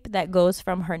shape that goes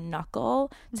from her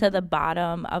knuckle to the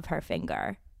bottom of her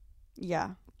finger.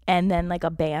 Yeah. And then like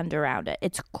a band around it.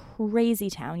 It's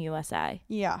crazy town, USA.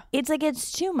 Yeah. It's like,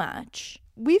 it's too much.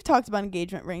 We've talked about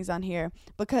engagement rings on here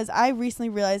because I recently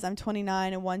realized I'm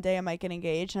 29 and one day I might get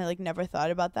engaged, and I like never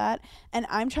thought about that. And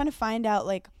I'm trying to find out,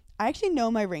 like, I actually know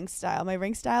my ring style. My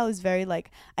ring style is very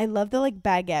like, I love the like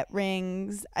baguette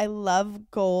rings. I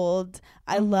love gold.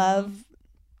 I love,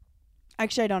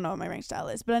 actually I don't know what my ring style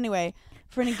is, but anyway,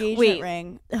 for an engagement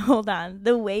ring. Hold on.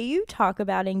 The way you talk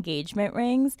about engagement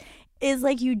rings is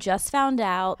like you just found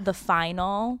out the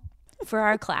final for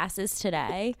our classes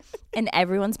today and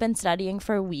everyone's been studying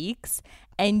for weeks,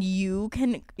 and you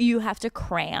have to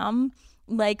cram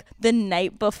like the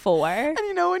night before. And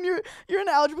you know, when you're in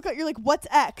algebra class, you're like, what's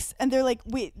X? And they're like,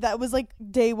 wait, that was like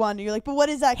day one. And you're like, but what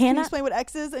is X? Can you explain what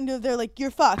X is? And they're like,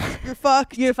 you're fucked. You're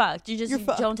fucked. You're fucked. You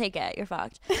fucked. Don't take it. You're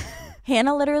fucked.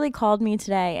 Hannah literally called me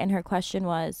today and her question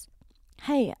was,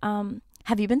 hey,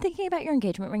 have you been thinking about your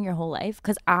engagement ring your whole life?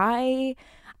 Because I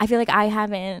feel like I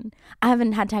haven't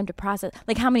had time to process.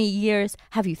 Like, how many years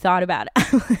have you thought about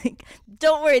it? I'm like,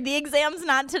 don't worry, the exam's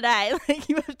not today. Like,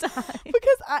 you have time.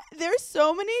 Because there's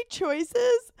so many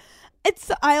choices.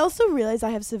 I also realize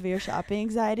I have severe shopping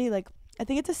anxiety. Like, I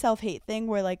think it's a self-hate thing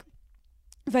where, like,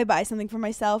 if I buy something for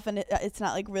myself and it's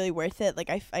not like really worth it, like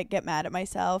I get mad at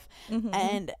myself.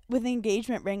 And with an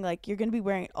engagement ring, like you're gonna be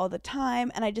wearing it all the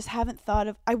time, and I just haven't thought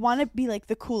of, I want to be like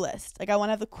the coolest, like I want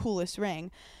to have the coolest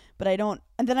ring, but I don't,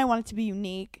 and then I want it to be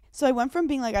unique. So I went from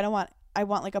being like, I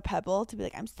want like a pebble, to be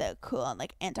like, I'm so cool and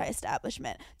like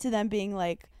anti-establishment, to then being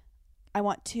like, I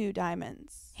want 2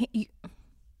 diamonds.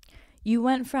 You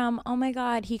went from, oh my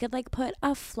God, he could like put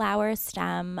a flower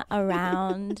stem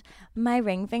around my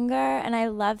ring finger, and I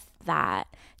love that,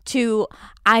 to,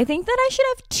 I think that I should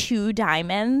have 2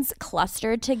 diamonds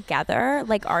clustered together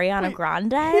like Ariana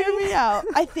Grande. Hear me out.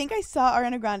 I think I saw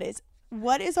Ariana Grande's.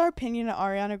 What is our opinion of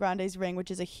Ariana Grande's ring,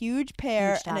 which is a huge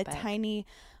pear and a tiny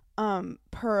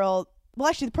pearl? Well,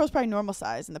 actually, the pearl's probably normal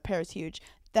size and the pear is huge.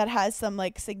 That has some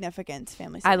like significance,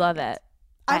 family I love significance. it.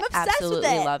 I'm obsessed with it. I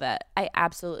absolutely love it. I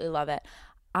absolutely love it.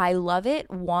 I love it,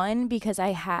 one, because I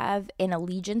have an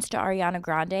allegiance to Ariana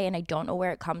Grande and I don't know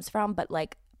where it comes from, but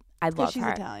like I love she's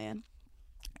her. Italian.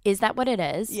 Is that what it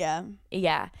is? Yeah.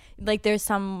 Yeah. Like there's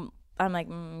some, I'm like,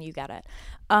 you got it.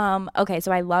 Okay,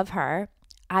 so I love her.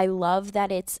 I love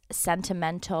that it's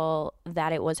sentimental,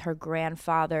 that it was her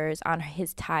grandfather's on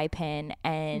his tie pin,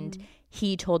 and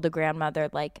he told the grandmother,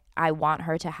 like, I want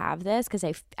her to have this because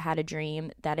I had a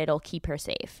dream that it'll keep her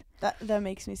safe. That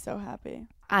makes me so happy.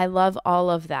 I love all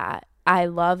of that. I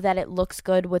love that it looks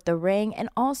good with the ring, and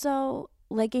also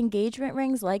like engagement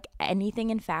rings, like anything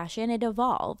in fashion, it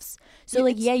evolves. So Yeah,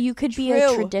 like, it's yeah, you could be a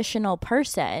true. traditional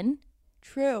person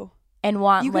True. and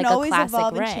want You like can a always classic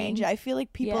evolve ring. and change it. I feel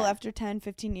like people Yeah. after 10,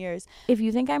 15 years. If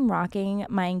you think I'm rocking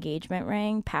my engagement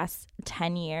ring past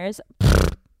 10 years,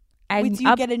 Wait, do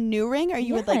you get a new ring, or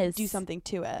you would like do Yes. something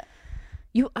to it?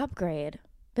 you upgrade.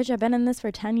 Bitch, I've been in this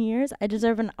for 10 years. I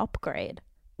deserve an upgrade.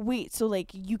 Wait, so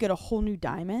like you get a whole new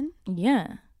diamond?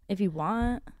 Yeah, if you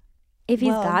want. If he's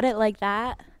Well, got it like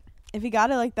that. If you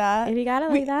got it like that. If you got it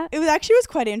like that. It was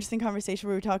quite an interesting conversation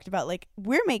where we talked about, like,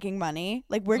 we're making money.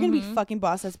 Like, we're going to be fucking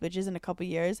boss-ass bitches in a couple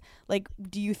years. Like,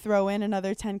 do you throw in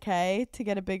another $10K to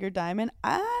get a bigger diamond?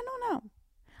 I don't know.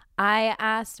 I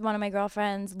asked one of my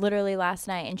girlfriends literally last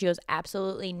night, and she goes,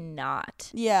 absolutely not.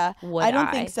 Yeah. Would I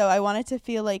don't think so. I want it to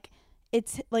feel like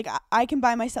it's, like, I can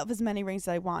buy myself as many rings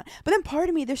as I want. But then part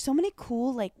of me, there's so many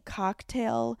cool, like,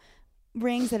 cocktail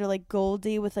rings that are like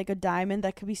goldy with like a diamond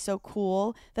that could be so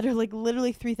cool that are like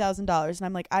literally $3,000, and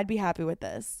I'm like, I'd be happy with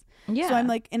this. Yeah. So I'm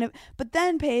like but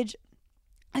then Paige,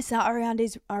 I saw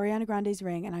Ariana Grande's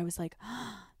ring, and I was like,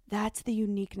 that's the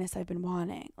uniqueness I've been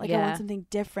wanting. Like, I want something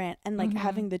different, and like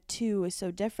having the two is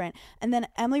so different. And then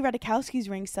Emily Ratajkowski's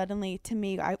ring suddenly to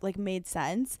me made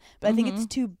sense, but I think it's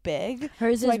too big.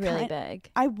 Hers is really big.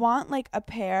 I want like a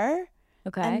pair,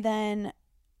 okay, and then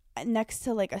next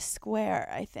to like a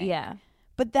square, I think. Yeah.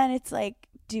 But then it's like,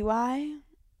 do I?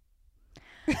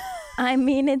 I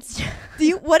mean, it's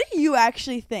what do you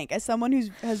actually think, as someone who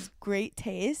has great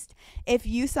taste, if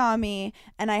you saw me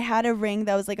and I had a ring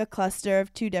that was like a cluster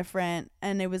of two different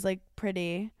and it was like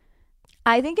pretty?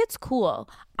 I think it's cool.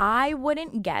 I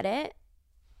wouldn't get it.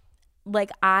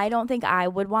 Like, I don't think I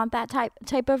would want that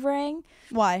type of ring.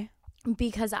 Why?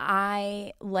 Because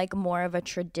I like more of a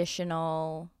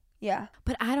traditional. Yeah.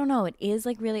 But I don't know. It is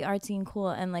like really artsy and cool.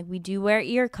 And like we do wear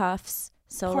ear cuffs.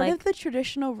 So part like of the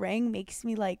traditional ring makes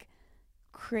me like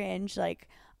cringe. Like,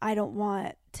 I don't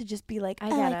want to just be like, I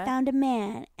found a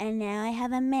man and now I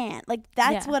have a man. Like,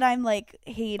 that's what I'm like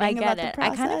hating about the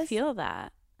process. I kind of feel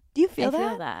that. Do you feel that? I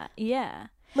feel that. Yeah.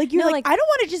 Like, you're like, I don't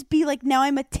want to just be like, now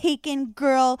I'm a taken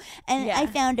girl and I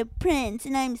found a prince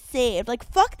and I'm saved. Like,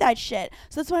 fuck that shit.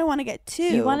 So that's what I want to get to.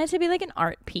 You want it to be like an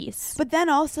art piece. But then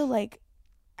also, like,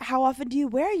 how often do you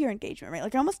wear your engagement ring?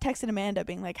 Like, I almost texted Amanda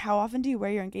being like, how often do you wear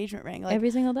your engagement ring? Like,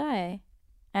 every single day.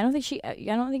 I don't think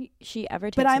she ever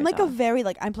takes But I'm like off.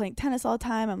 I'm playing tennis all the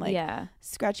time. I'm like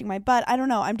scratching my butt. I don't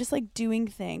know. I'm just like doing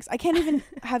things. I can't even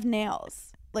have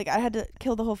nails. Like, I had to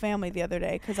kill the whole family the other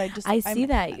day because I see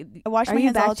that. I wash my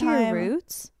hands all the time. Are you back to your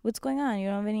roots? What's going on? You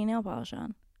don't have any nail polish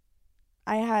on.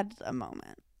 I had a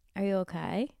moment. Are you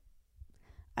okay?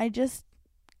 I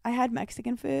had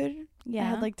Mexican food. Yeah. I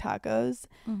had like tacos.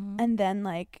 And then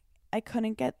like I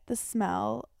couldn't get the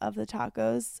smell of the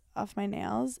tacos off my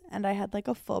nails. And I had like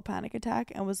a full panic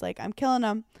attack and was like, I'm killing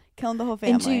them. Killing the whole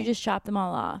family. And so you just chopped them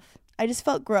all off. I just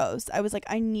felt gross. I was like,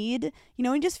 when you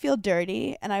just feel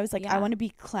dirty. And I was like, I want to be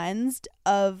cleansed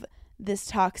of this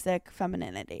toxic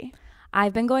femininity.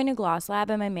 I've been going to Gloss Lab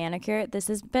and my manicure. This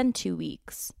has been 2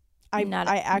 weeks. I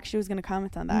actually was going to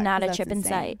comment on that. Not a chip in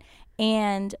sight.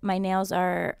 And my nails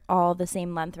are all the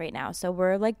same length right now. So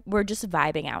we're just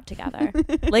vibing out together.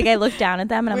 Like, I look down at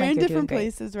them and I'm like, we're in different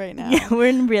places right now. Yeah, we're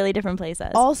in really different places.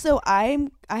 Also, I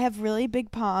have really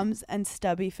big palms and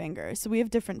stubby fingers. So we have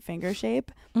different finger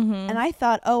shape. And I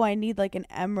thought, I need like an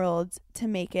emerald to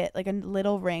make it like a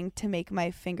little ring to make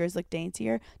my fingers look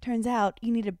daintier. Turns out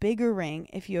you need a bigger ring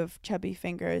if you have chubby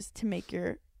fingers to make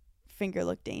your finger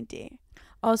look dainty.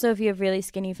 Also, if you have really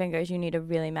skinny fingers, you need a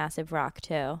really massive rock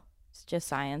too. It's just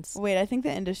science. Wait, I think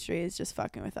the industry is just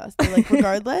fucking with us. They're like,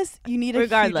 regardless, you need a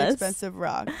huge expensive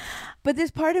rock. But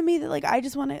there's part of me that like, I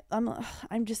just want to,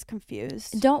 I'm just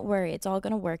confused. Don't worry. It's all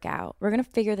going to work out. We're going to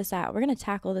figure this out. We're going to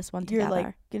tackle this one together. You're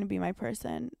like going to be my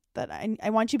person that I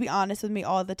want you to be honest with me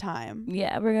all the time.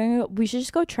 Yeah, we should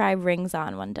just go try rings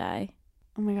on one day.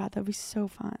 Oh my God, that'd be so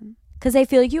fun. Because I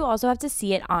feel like you also have to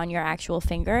see it on your actual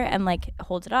finger and like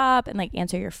hold it up and like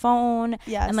answer your phone.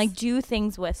 Yes. And like do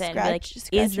things with it and be like,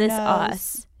 is this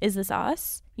us? Is this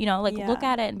us? You know, like look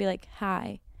at it and be like,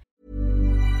 hi.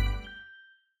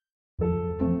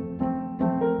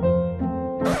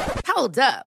 Hold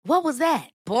up. What was that?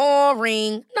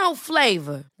 Boring. No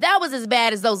flavor. That was as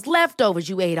bad as those leftovers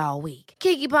you ate all week.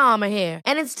 Keke Palmer here.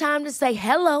 And it's time to say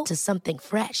hello to something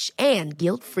fresh and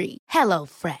guilt-free. Hello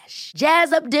Fresh.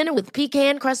 Jazz up dinner with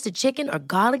pecan-crusted chicken or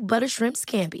garlic butter shrimp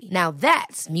scampi. Now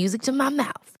that's music to my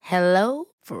mouth. Hello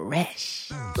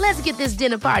Fresh. Let's get this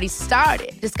dinner party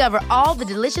started. Discover all the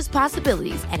delicious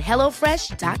possibilities at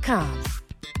HelloFresh.com.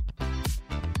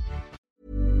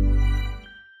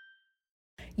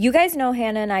 You guys know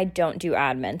Hannah and I don't do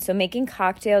admin, so making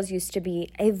cocktails used to be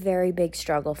a very big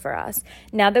struggle for us.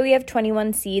 Now that we have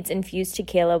 21 Seeds infused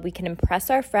tequila, we can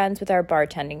impress our friends with our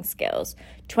bartending skills.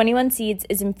 21 Seeds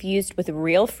is infused with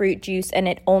real fruit juice, and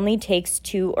it only takes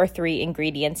 2 or 3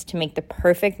 ingredients to make the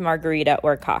perfect margarita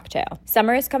or cocktail.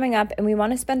 Summer is coming up, and we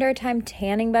want to spend our time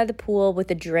tanning by the pool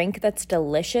with a drink that's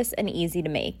delicious and easy to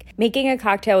make. Making a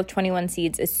cocktail with 21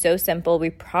 Seeds is so simple, we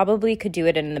probably could do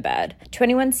it in the bed.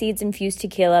 21 Seeds infused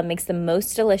tequila tequila makes the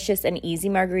most delicious and easy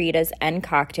margaritas and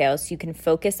cocktails so you can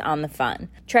focus on the fun.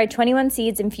 Try 21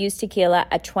 Seeds infused tequila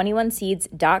at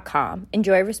 21seeds.com.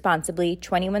 Enjoy responsibly.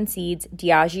 21 Seeds,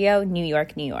 Diageo, New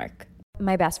York, New York.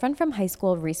 My best friend from high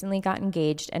school recently got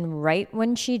engaged, and right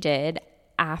when she did,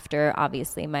 after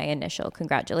obviously my initial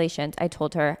congratulations, I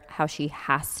told her how she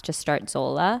has to start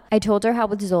Zola. I told her how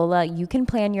with Zola, you can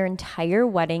plan your entire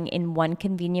wedding in one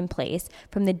convenient place,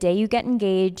 from the day you get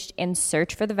engaged and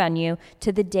search for the venue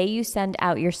to the day you send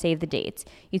out your save the dates.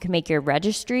 You can make your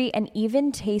registry and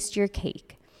even taste your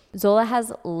cake. Zola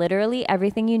has literally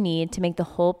everything you need to make the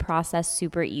whole process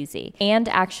super easy and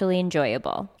actually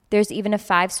enjoyable. There's even a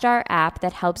 5-star app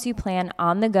that helps you plan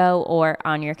on the go or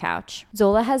on your couch.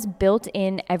 Zola has built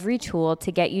in every tool to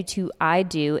get you to I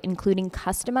do, including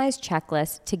customized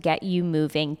checklists to get you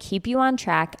moving, keep you on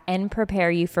track, and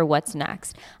prepare you for what's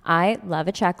next. I love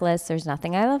a checklist. There's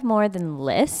nothing I love more than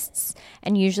lists,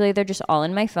 and usually they're just all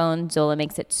in my phone. Zola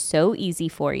makes it so easy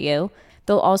for you.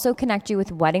 They'll also connect you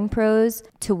with wedding pros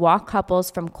to walk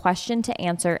couples from question to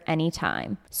answer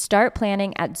anytime. Start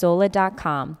planning at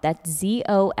Zola.com. That's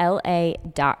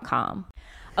ZOLA.com.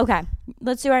 Okay,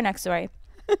 let's do our next story.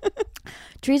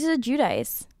 Teresa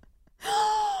Giudice.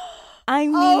 I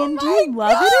mean, do you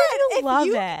love it or you don't love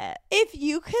it? If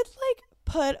you could like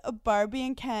put a Barbie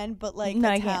and Ken, but like No,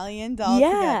 I Italian doll Yeah.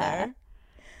 together.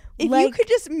 If you Like- could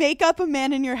just make up a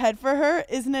man in your head for her,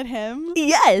 isn't it him?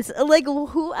 Yes, like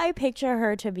who I picture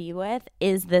her to be with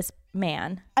is this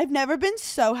man. I've never been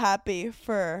so happy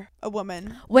for a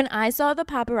woman. When I saw the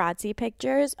paparazzi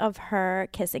pictures of her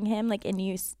kissing him, like in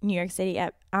New York City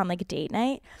on like a date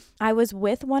night, I was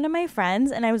with one of my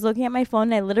friends and I was looking at my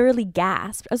phone and I literally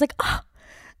gasped. I was like, oh.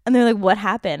 And they're like, what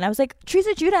happened? I was like,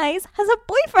 Teresa Giudice has a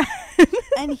boyfriend.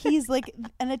 And he's like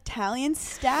an Italian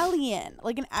stallion,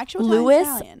 like an actual Louis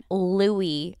Italian stallion.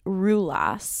 Louis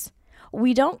Rulas.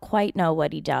 We don't quite know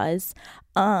what he does,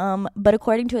 but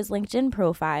according to his LinkedIn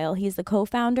profile, he's the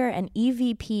co-founder and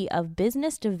EVP of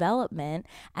Business Development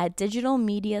at Digital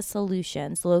Media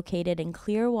Solutions, located in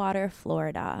Clearwater,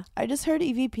 Florida. I just heard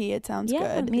EVP. It sounds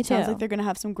Yeah, good. me It sounds too. like they're going to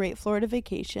have some great Florida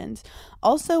vacations.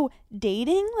 Also,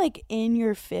 dating like in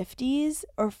your 50s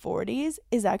or 40s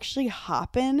is actually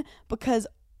hopping because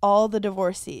all the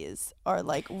divorcees are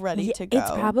like ready to go.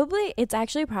 It's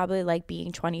actually probably like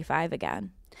being 25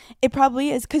 again. It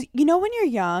probably is, because you know when you're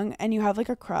young and you have like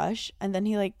a crush and then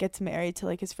he like gets married to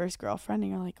like his first girlfriend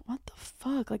and you're like, what the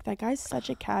fuck, like that guy's such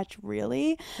a catch,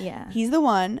 really? Yeah. He's the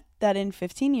one that in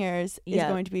 15 years is Yeah.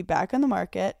 going to be back on the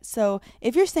market. So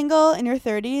if you're single in your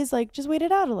 30s, like just wait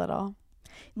it out a little.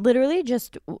 Literally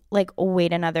just like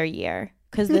wait another year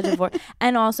because the divorce.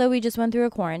 And also we just went through a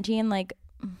quarantine. Like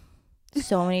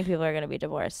so many people are going to be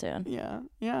divorced soon.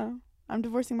 Yeah I'm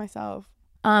divorcing myself.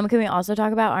 Can we also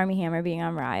talk about Armie Hammer being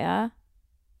on Raya?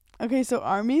 Okay, so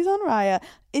Army's on Raya.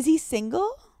 Is he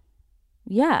single?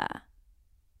 Yeah.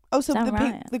 Oh, so It's on the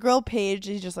Raya. the girl Paige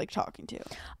he's just like talking to.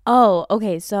 Oh,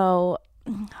 okay. So,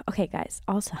 okay, guys.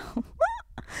 Also,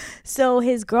 so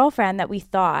his girlfriend that we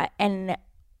thought, and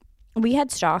we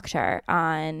had stalked her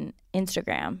on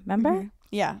Instagram. Remember? Mhm.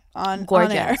 Yeah, on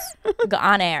Gorgeous. air.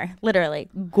 On air, literally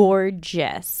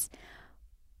gorgeous.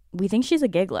 We think she's a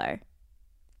giggler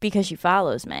because she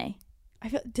follows me. I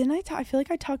feel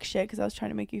like I talk shit because I was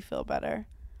trying to make you feel better.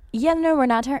 Yeah, no, we're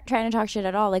not trying to talk shit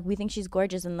at all. Like, we think she's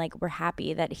gorgeous and like we're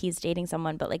happy that he's dating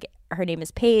someone, but like her name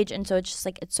is Paige, and so it's just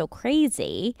like it's so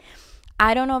crazy.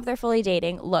 I don't know if they're fully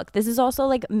dating. Look, this is also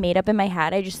like made up in my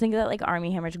head. I just think that like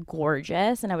Armie Hammer's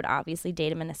gorgeous and I would obviously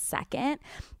date him in a second,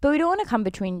 but we don't want to come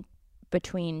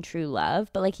between true love.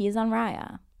 But like, he is on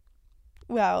Raya.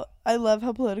 Wow, I love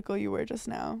how political you were just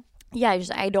now. Yeah,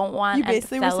 I don't want You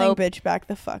basically were saying bitch back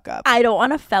the fuck up. I don't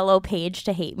want a fellow Paige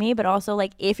to hate me, but also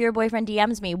like if your boyfriend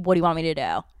DMs me, what do you want me to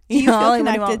do? Do you know, feel like, what do you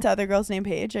connected want- to other girls named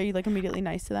Paige? Are you like immediately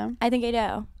nice to them? I think I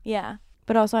do. Yeah.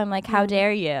 But also I'm like, how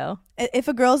dare you? If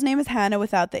a girl's name is Hannah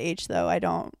without the H though, I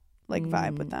don't like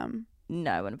vibe with them.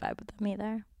 No, I wouldn't vibe with them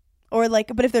either. Or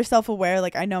like, but if they're self-aware,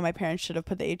 like I know my parents should have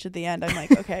put the H at the end. I'm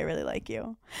like, okay, I really like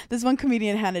you. This one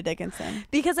comedian, Hannah Dickinson.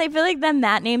 Because I feel like then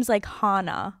that name's like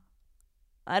Hana.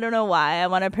 I don't know why. I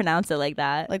want to pronounce it like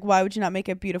that. Like, why would you not make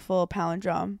a beautiful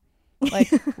palindrome? Like,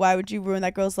 why would you ruin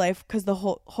that girl's life? Because the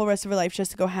whole rest of her life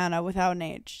just to go Hannah without an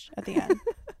H at the end.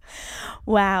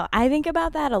 Wow. I think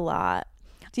about that a lot.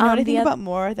 Do you know what I The think oth- about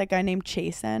more? That guy named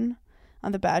Chasen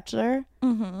on The Bachelor.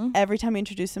 Mm-hmm. Every time he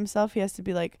introduces himself, he has to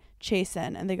be like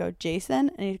Chasen, and they go Jason,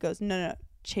 and he goes no,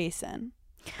 Chasen.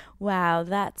 Wow,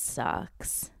 that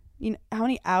sucks. You know, how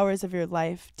many hours of your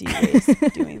life do you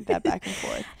waste doing that back and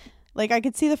forth? Like, I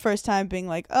could see the first time being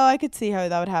like, oh, I could see how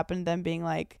that would happen. Then being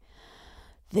like,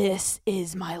 this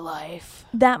is my life.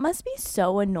 That must be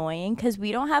so annoying because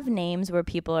we don't have names where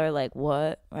people are like,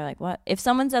 what? Or like, what? If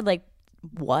someone said like,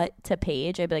 what to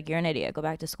Paige, I'd be like, you're an idiot. Go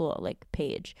back to school. Like,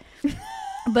 Paige.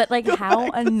 But like, how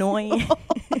annoying,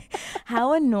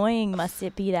 how annoying must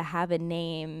it be to have a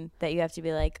name that you have to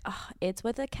be like, oh, it's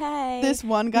with a K. This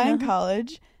one guy in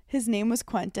college, his name was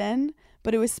Quentin,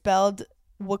 but it was spelled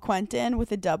Quentin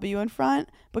with a W in front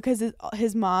because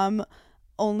his mom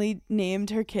only named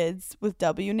her kids with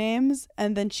W names,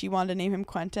 and then she wanted to name him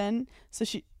Quentin, so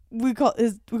we called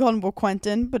him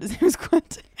Quentin, but his name was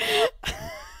Quentin.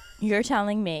 You're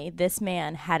telling me this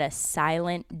man had a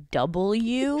silent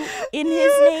W in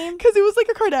his name? Because it was like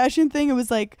a Kardashian thing. It was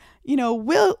like, you know,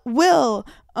 Will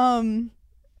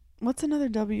what's another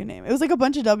W name? It was like a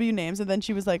bunch of W names, and then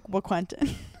she was like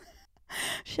Quentin.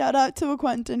 Shout out to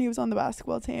Quentin. He was on the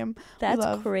basketball team.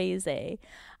 That's crazy.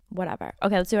 Whatever.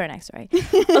 Okay, let's do our next story.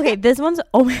 Okay, this one's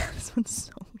so weird.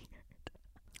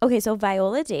 Okay, so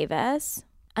Viola Davis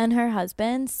and her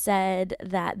husband said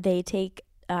that they take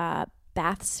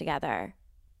baths together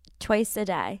twice a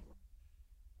day.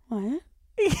 What?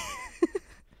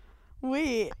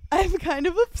 Wait, I'm kind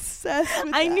of obsessed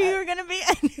with I that. knew you were gonna be.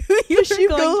 I knew you were She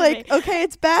going go to like, be. okay,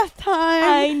 it's bath time.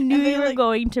 I knew And they you were like,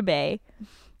 going to be.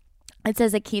 It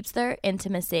says it keeps their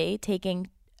intimacy, taking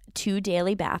 2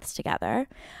 daily baths together.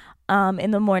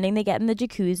 In the morning, they get in the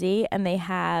jacuzzi and they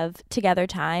have together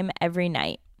time every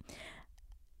night.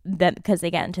 Then, because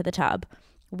they get into the tub,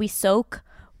 we soak,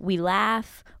 we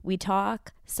laugh, we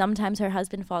talk. Sometimes her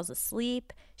husband falls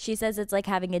asleep. She says it's like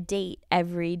having a date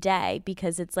every day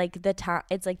because it's like the time.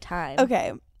 It's like time.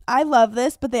 Okay, I love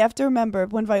this, but they have to remember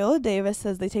when Viola Davis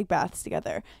says they take baths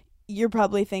together, you're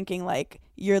probably thinking like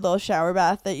your little shower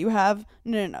bath that you have.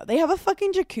 No. They have a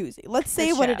fucking jacuzzi. Let's say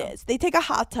That's what true. it is. They take a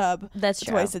hot tub That's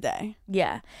true. twice a day.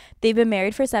 Yeah. They've been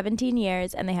married for 17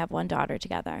 years and they have 1 daughter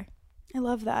together. I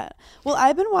love that. Well,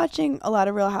 I've been watching a lot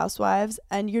of Real Housewives,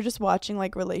 and you're just watching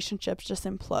like relationships just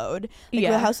implode. Like Yeah.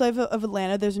 Real Housewife of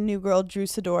Atlanta, there's a new girl, Drew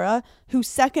Sidora, whose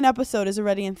second episode is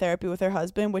already in therapy with her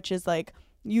husband, which is like,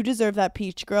 you deserve that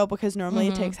peach girl, because normally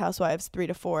it takes housewives 3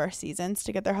 to 4 seasons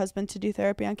to get their husband to do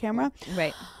therapy on camera.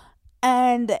 Right.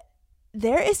 And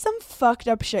there is some fucked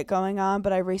up shit going on,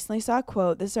 but I recently saw a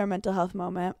quote. This is our mental health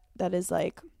moment. That is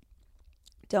like,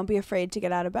 don't be afraid to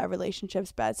get out of bad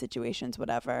relationships, bad situations,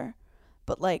 whatever.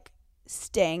 But like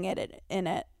staying in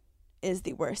it is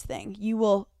the worst thing. You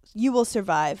will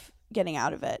survive getting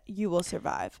out of it. You will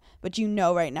survive. But you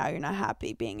know right now you're not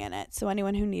happy being in it. So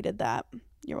anyone who needed that,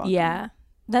 you're welcome. Yeah.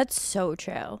 That's so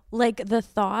true. Like the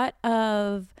thought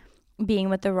of being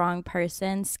with the wrong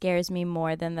person scares me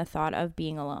more than the thought of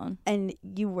being alone. And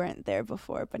you weren't there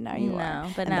before, but now you are.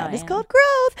 But And now that I is am. called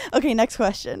growth. Okay, next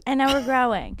question. And now we're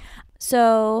growing.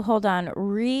 So hold on.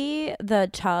 The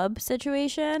tub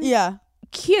situation. Yeah.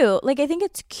 Cute. Like I think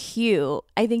it's cute.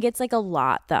 I think it's like a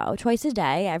lot though. Twice a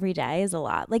day, every day is a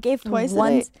lot. Like if Twice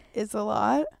once a day is a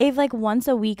lot. if like once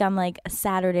a week on like a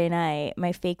Saturday night,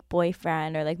 my fake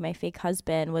boyfriend or like my fake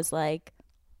husband was like,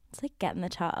 it's like get in the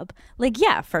tub. Like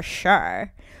yeah, for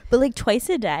sure. But like twice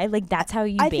a day, like that's how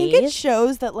you I bathe. think it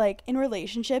shows that like in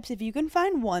relationships, if you can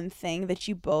find one thing that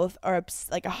you both are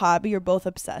like a hobby you're both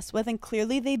obsessed with, and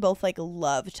clearly they both like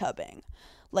love tubbing.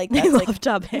 Like that's They like love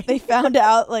tubbing. They found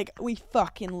out like we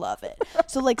fucking love it.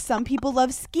 So like some people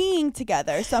love skiing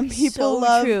together. Some people So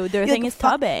love true. Their like, thing is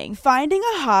tubbing. Finding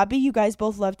a hobby you guys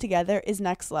both love together is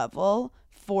next level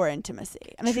for intimacy.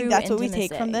 And I think True that's what we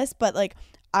take from intimacy. this. But like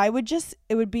I would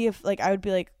be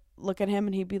like look at him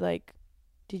and he'd be like,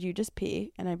 did you just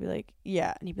pee? And I'd be like,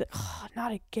 yeah. And he'd be like, oh,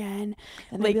 not again.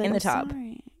 And Like, I'd be in the "I'm tub.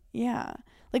 sorry." Yeah.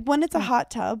 Like when it's a hot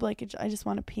tub, like I just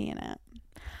want to pee in it.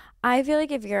 I feel like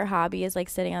if your hobby is like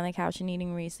sitting on the couch and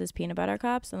eating Reese's peanut butter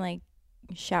cups, then like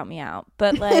shout me out.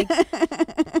 But like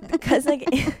because like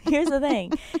here's the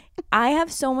thing. I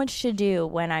have so much to do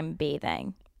when I'm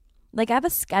bathing. Like I have a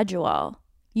schedule.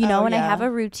 You know, Oh, and I yeah. have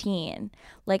a routine.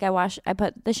 Like I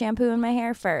put the shampoo in my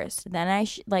hair first. Then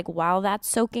like while that's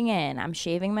soaking in, I'm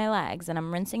shaving my legs and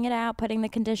I'm rinsing it out, putting the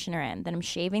conditioner in. Then I'm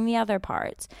shaving the other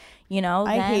parts. You know,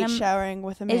 I then hate I'm- showering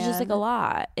with a man. It's just like a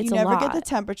lot. It's you a never lot. get the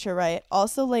temperature right.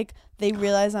 Also, like they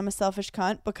realize I'm a selfish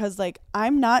cunt because like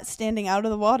I'm not standing out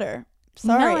of the water.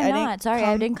 Sorry, no, I'm I not. didn't. Sorry, I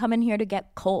come- didn't come in here to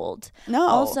get cold. No.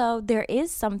 Also, there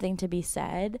is something to be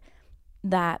said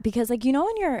that because like you know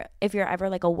when if you're ever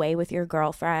like away with your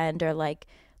girlfriend or like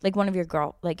one of your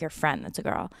your friend that's a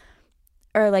girl,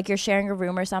 or like you're sharing a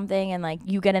room or something and like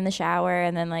you get in the shower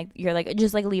and then like you're like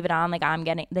just like leave it on like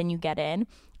then you get in.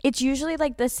 It's usually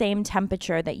like the same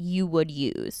temperature that you would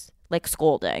use, like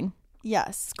scalding.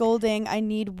 Yes, scolding. I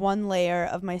need one layer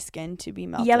of my skin to be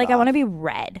melted. Yeah, like I off. want to be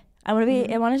red. I want to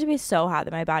be. I want it to be so hot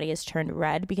that my body is turned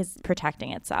red because it's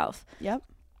protecting itself. Yep.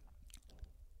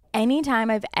 Anytime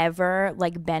I've ever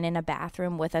like been in a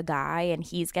bathroom with a guy and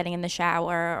he's getting in the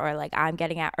shower or like I'm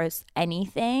getting out or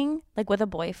anything like with a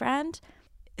boyfriend,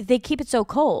 they keep it so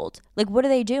cold. Like, what are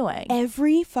they doing?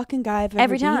 Every fucking guy I've ever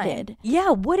Every time. dated. Yeah,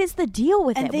 what is the deal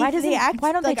with it? Why don't they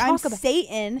like talk I'm about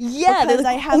Satan? Yeah, because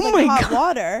like, I have oh my hot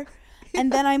water. And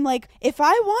then I'm like, if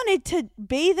I wanted to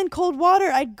bathe in cold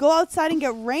water, I'd go outside and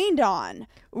get rained on.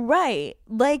 Right.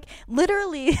 Like,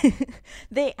 literally,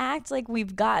 they act like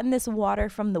we've gotten this water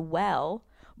from the well,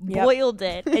 boiled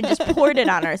it, and just poured it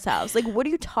on ourselves. Like, what are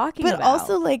you talking about? But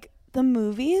also, like, the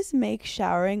movies make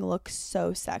showering look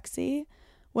so sexy.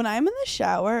 When I'm in the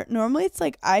shower, normally it's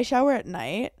like I shower at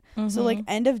night. So, like,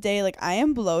 end of day, like, I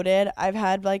am bloated. I've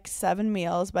had, like, 7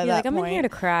 meals by that I'm point. in here to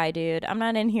cry, dude. I'm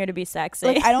not in here to be sexy.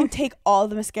 Like, I don't take all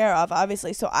the mascara off,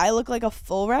 obviously. So, I look like a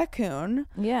full raccoon.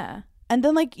 Yeah. And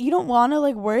then, like, you don't want to,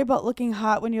 like, worry about looking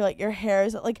hot when you're, like, your hair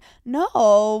is, like,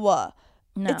 no.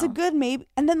 It's a good maybe.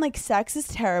 And then, like, sex is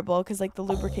terrible because, like, the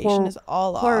lubrication is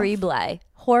all off. Horrible. I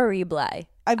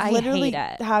literally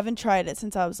hate it. haven't tried it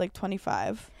since I was, like,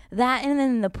 25. That and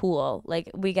then the pool.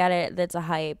 Like, we got it. That's a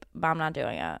hype, but I'm not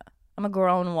doing it. I'm a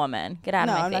grown woman. Get out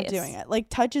of my face. No, I'm not doing it. Like,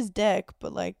 touch his dick,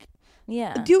 but, like,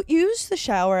 yeah. do use the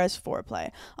shower as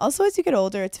foreplay. Also, as you get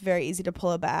older, it's very easy to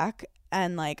pull it back.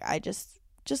 And, like, I just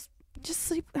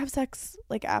sleep, have sex,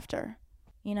 like, after.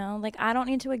 You know, like, I don't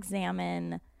need to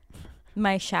examine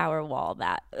my shower wall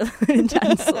that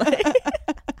intensely.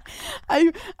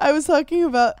 I was talking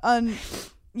about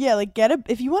like,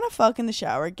 if you want to fuck in the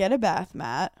shower, get a bath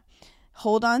mat,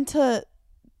 hold on to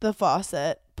the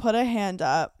faucet, put a hand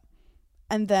up,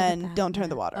 and then don't turn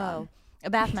the water on. A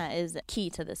bath mat is key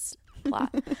to this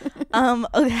plot.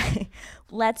 Okay,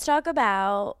 let's talk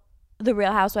about the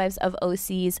Real Housewives of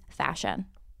OC's fashion.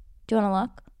 Do you want to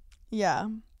look? Yeah.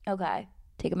 Okay.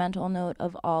 Take a mental note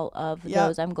of all of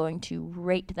those. I'm going to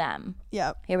rate them.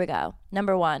 Yep. Here we go.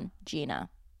 Number 1, Gina.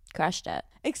 Crushed it.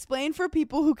 Explain for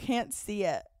people who can't see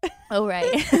it. Oh,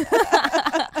 right.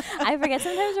 I forget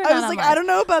sometimes we're I was like, online. I don't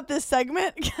know about this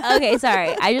segment. Okay,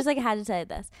 sorry. I just like had to say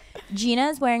this. Gina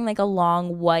is wearing like a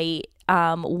long white,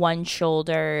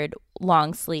 one-shouldered,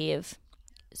 long sleeve,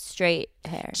 straight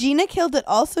hair. Gina killed it.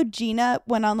 Also, Gina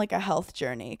went on like a health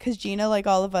journey because Gina, like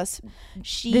all of us,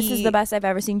 This is the best I've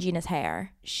ever seen Gina's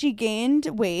hair. She gained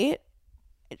weight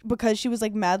because she was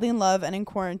like madly in love and in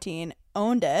quarantine.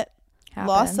 Owned it.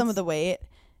 Lost some of the weight.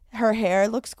 Her hair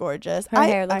looks gorgeous. Her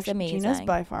hair looks amazing. Gina's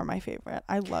by far my favorite.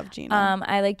 I love Gina.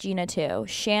 I like Gina too.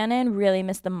 Shannon really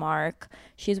missed the mark.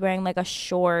 She's wearing like a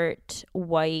short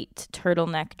white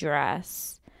turtleneck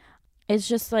dress. It's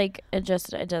just like it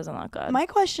doesn't look good. My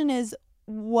question is,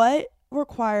 what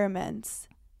requirements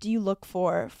do you look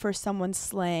for someone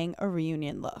slaying a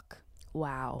reunion look?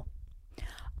 Wow.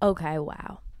 Okay,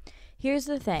 wow. Here's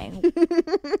the thing.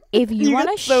 If you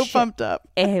want to so pumped up.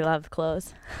 I love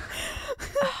clothes.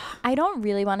 I don't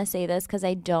really want to say this because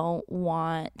I don't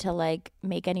want to like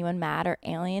make anyone mad or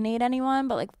alienate anyone,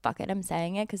 but like fuck it, I'm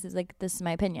saying it because it's like this is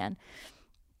my opinion.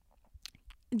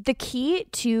 The key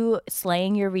to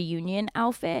slaying your reunion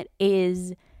outfit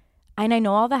is, and I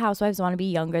know all the housewives want to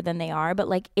be younger than they are, but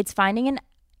like it's finding an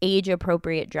age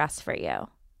appropriate dress for you.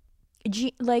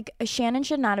 Like Shannon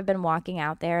should not have been walking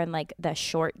out there in like the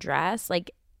short dress,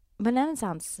 like, but then it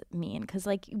sounds mean because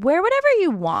like wear whatever you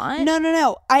want. No.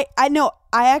 I know.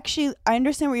 I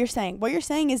understand what you're saying. What you're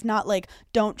saying is not like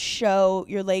don't show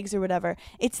your legs or whatever.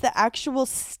 It's the actual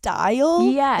style.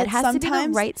 Yeah, it has to be the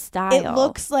right style. It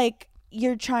looks like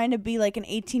you're trying to be like an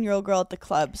 18-year-old girl at the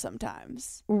club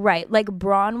sometimes. Right. Like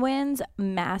Bronwyn's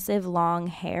massive long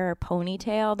hair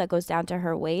ponytail that goes down to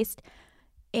her waist.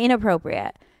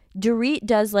 Inappropriate. Dorit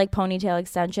does like ponytail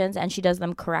extensions and she does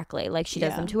them correctly. Like she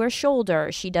does them to her shoulder.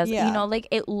 She does, you know, like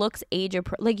it looks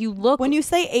like you look. When you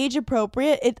say age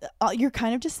appropriate, you're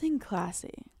kind of just saying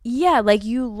classy. Yeah. Like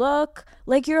you look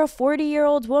like you're a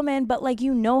 40-year-old woman, but like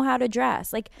you know how to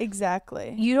dress. Like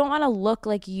exactly. You don't want to look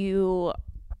like you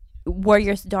wore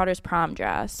your daughter's prom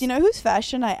dress. Do you know whose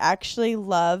fashion I actually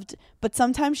loved? But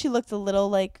sometimes she looked a little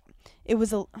like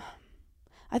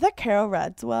I thought Carol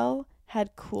Radswell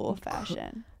had cool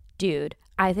fashion. Dude,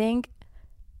 I think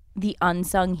the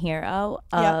unsung hero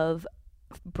of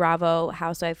Bravo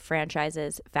Housewife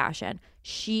franchise's fashion.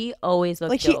 She always looked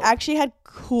like dope. She actually had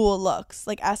cool looks,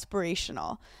 like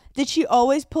aspirational. Did she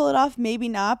always pull it off? Maybe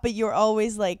not, but you're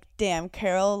always like, damn,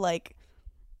 Carol like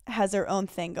has her own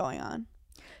thing going on.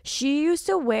 She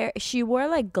wore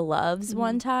like gloves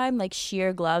one time, like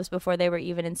sheer gloves before they were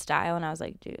even in style. And I was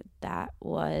like, dude, that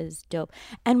was dope.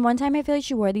 And one time I feel like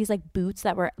she wore these like boots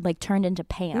that were like turned into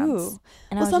pants. Ooh.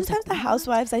 And Well, I was just sometimes like, the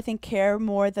housewives, I think, care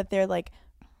more that they're like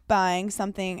buying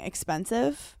something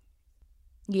expensive.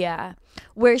 yeah.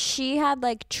 Where she had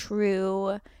like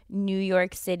true New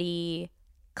York City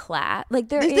class. Like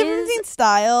There's difference between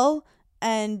style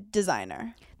and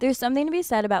designer. there's something to be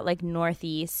said about like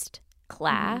Northeast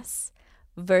class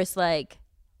versus like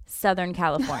Southern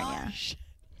California.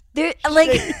 There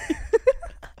like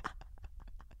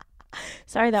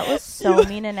sorry, that was so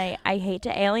mean, and I hate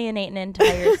to alienate an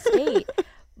entire state,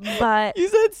 but You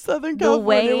said Southern The California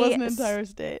way wasn't an entire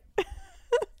state.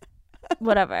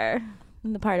 whatever,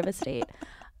 the part of a state.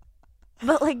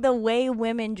 But like the way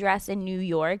women dress in New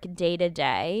York day to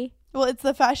day. Well, it's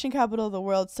the fashion capital of the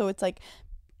world, so it's like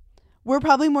we're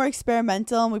probably more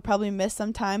experimental and we probably miss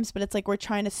sometimes, but it's like we're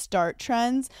trying to start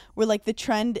trends. We're like the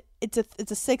trend, it's a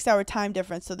 6-hour time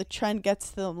difference, so the trend gets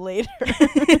to them later.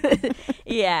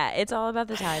 Yeah, it's all about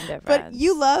the time difference. But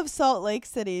you love Salt Lake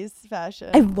City's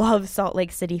fashion. I love Salt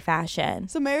Lake City fashion.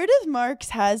 So Meredith Marks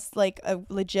has like a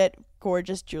legit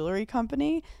gorgeous jewelry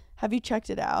company. Have you checked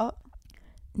it out?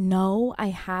 No, I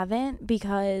haven't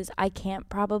because I can't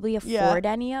probably afford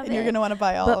any of it. And you're going to want to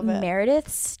buy all but of it.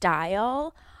 Meredith's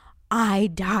style, I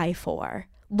die for.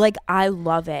 Like, I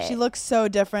love it. She looks so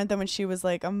different than when she was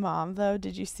like a mom, though.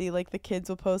 Did you see like the kids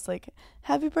will post like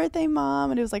happy birthday,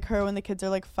 mom? And it was like her when the kids are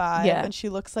like 5. Yeah. And she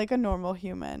looks like a normal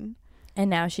human. And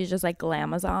now she's just like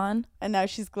glamazon. And now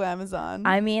she's glamazon.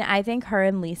 I mean, I think her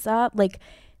and Lisa, like,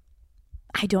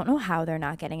 I don't know how they're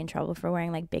not getting in trouble for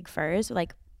wearing like big furs.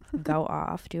 Like, go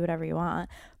off, do whatever you want.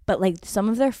 But like some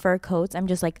of their fur coats, I'm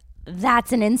just like,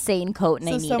 that's an insane coat and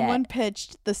I So need someone it.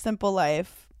 pitched The Simple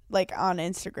Life like on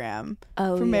Instagram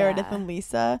Oh, for yeah. Meredith and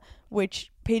Lisa,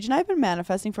 which Paige and I have been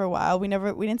manifesting for a while. We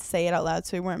didn't say it out loud,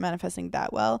 so we weren't manifesting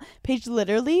that well. Paige,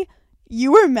 literally,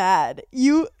 you were mad.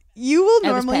 You will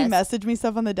I was normally pissed. message me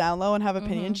stuff on the down low and have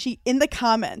opinions. She in the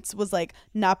comments was like,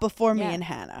 not before me Yeah. and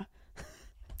Hannah.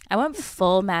 I went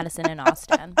full Madison and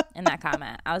Austin in that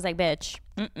comment. I was like, bitch,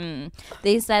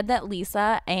 They said that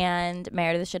Lisa and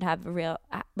Meredith should have a real,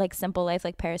 like, simple life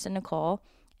like Paris and Nicole.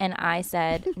 And I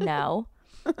said, no.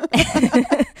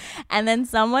 And then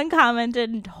someone commented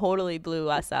and totally blew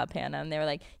us up, Hannah. And they were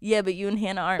like, yeah, but you and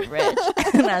Hannah aren't rich.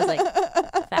 And I was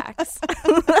like, facts.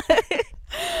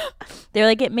 They're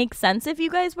like, it makes sense if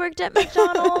you guys worked at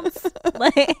McDonald's.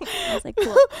 Like, I was like,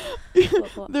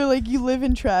 cool. They're like, you live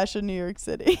in trash in New York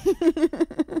City.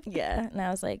 Yeah. And I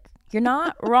was like, you're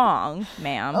not wrong,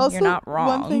 ma'am. Also, You're not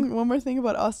wrong. One more thing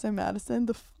about Austin Madison.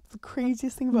 The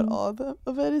craziest thing about all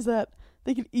of it is that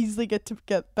they could easily get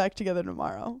back together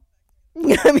tomorrow. I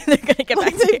mean, they're gonna get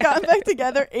back They've together. gotten back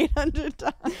together 800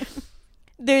 times.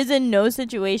 There's in no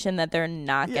situation that they're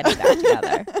not getting back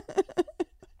together.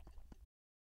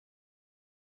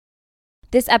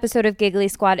 This episode of Giggly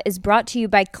Squad is brought to you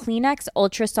by Kleenex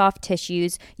Ultra Soft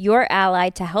Tissues, your ally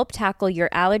to help tackle your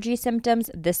allergy symptoms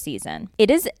this season.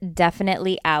 It is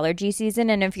definitely allergy season,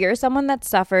 and if you're someone that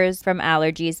suffers from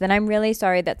allergies, then I'm really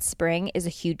sorry that spring is a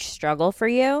huge struggle for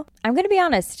you. I'm going to be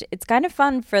honest, it's kind of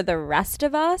fun for the rest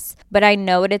of us, but I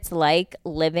know what it's like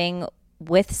living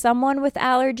with someone with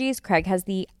allergies. Craig has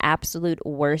the absolute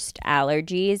worst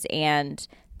allergies, and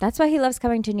that's why he loves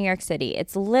coming to New York City.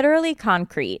 It's literally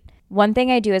concrete. One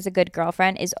thing I do as a good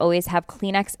girlfriend is always have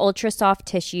Kleenex Ultra Soft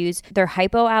Tissues. They're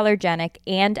hypoallergenic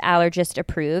and allergist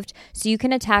approved, so you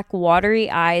can attack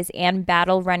watery eyes and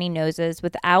battle runny noses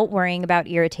without worrying about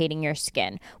irritating your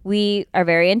skin. We are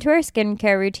very into our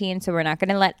skincare routine, so we're not going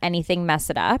to let anything mess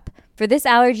it up. For this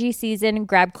allergy season,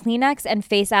 grab Kleenex and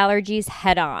face allergies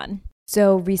head on.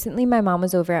 So recently my mom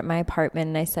was over at my apartment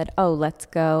and I said, oh, let's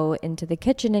go into the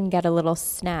kitchen and get a little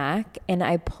snack. And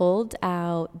I pulled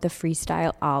out the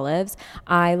Freestyle olives.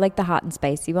 I like the hot and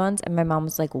spicy ones. And my mom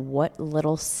was like, what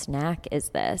little snack is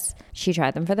this? She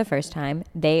tried them for the first time.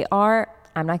 They are,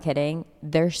 I'm not kidding,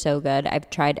 they're so good. I've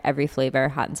tried every flavor.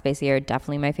 Hot and spicy are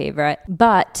definitely my favorite.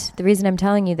 But the reason I'm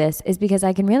telling you this is because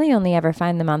I can really only ever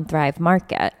find them on Thrive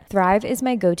Market. Thrive is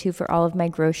my go-to for all of my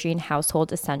grocery and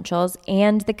household essentials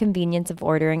and the convenience of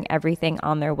ordering everything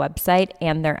on their website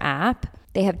and their app.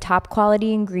 They have top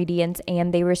quality ingredients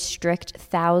and they restrict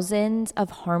thousands of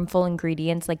harmful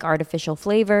ingredients like artificial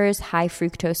flavors, high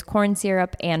fructose corn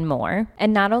syrup, and more.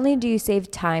 And not only do you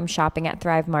save time shopping at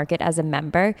Thrive Market as a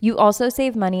member, you also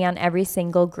save money on every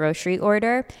single grocery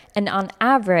order. And on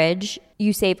average,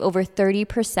 you save over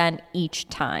 30% each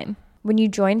time. When you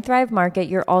join Thrive Market,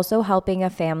 you're also helping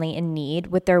a family in need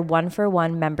with their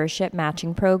 1-for-1 membership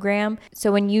matching program.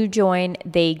 So when you join,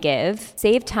 they give.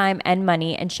 Save time and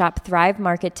money and shop Thrive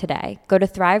Market today. Go to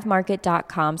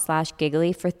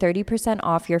thrivemarket.com/giggly for 30%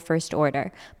 off your first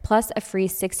order, plus a free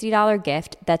 $60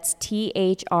 gift. That's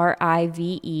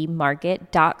THRIVE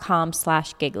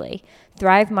market.com/giggly.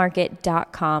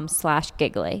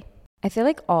 thrivemarket.com/giggly. I feel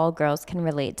like all girls can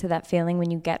relate to that feeling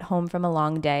when you get home from a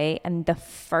long day and the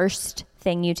first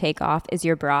thing you take off is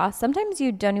your bra. Sometimes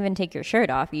you don't even take your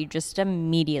shirt off. You just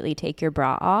immediately take your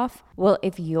bra off. Well,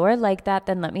 if you're like that,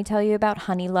 then let me tell you about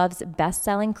Honeylove's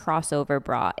best-selling crossover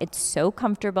bra. It's so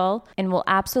comfortable and will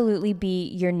absolutely be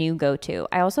your new go-to.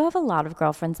 I also have a lot of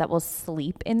girlfriends that will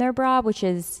sleep in their bra, which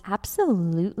is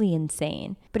absolutely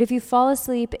insane. But if you fall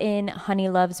asleep in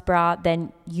Honeylove's bra,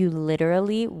 then you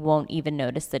literally won't even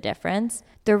notice the difference.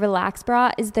 Their Relax bra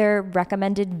is their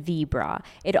recommended V bra.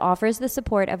 It offers the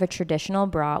support of a traditional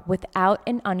bra without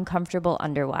an uncomfortable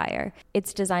underwire.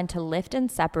 It's designed to lift and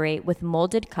separate with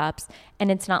molded cups, and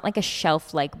it's not like a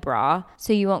shelf-like bra,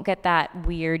 so you won't get that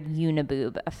weird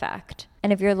uniboob effect.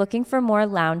 And if you're looking for more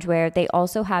loungewear, they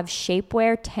also have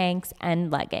shapewear tanks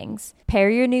and leggings. Pair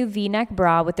your new V-neck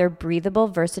bra with their breathable,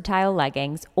 versatile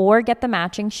leggings, or get the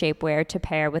matching shapewear to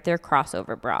pair with their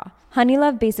crossover bra.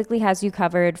 Honeylove basically has you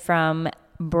covered from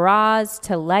bras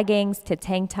to leggings to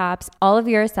tank tops, all of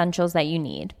your essentials that you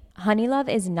need. Honeylove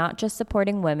is not just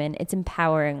supporting women, it's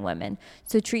empowering women.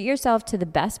 So treat yourself to the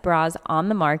best bras on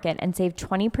the market and save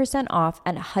 20% off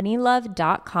at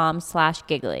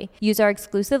honeylove.com/giggly. Use our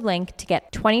exclusive link to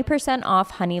get 20%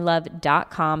 off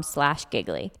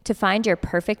honeylove.com/giggly to find your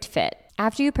perfect fit.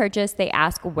 After you purchase, they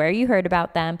ask where you heard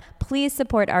about them. Please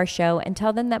support our show and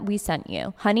tell them that we sent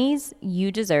you. Honeys,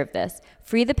 you deserve this.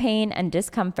 Free the pain and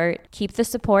discomfort. Keep the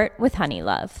support with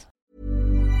Honeylove.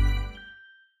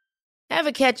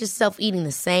 Ever catch yourself eating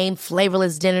the same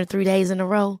flavorless dinner 3 days in a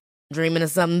row? Dreaming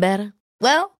of something better?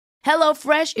 Well,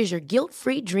 HelloFresh is your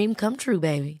guilt-free dream come true,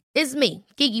 baby. It's me,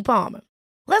 Keke Palmer.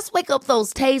 Let's wake up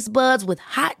those taste buds with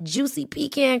hot, juicy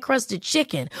pecan-crusted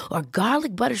chicken or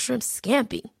garlic butter shrimp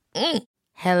scampi.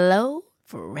 Hello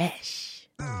Fresh.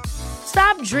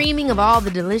 Stop dreaming of all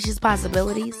the delicious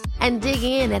possibilities and dig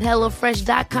in at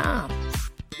HelloFresh.com.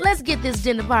 Let's get this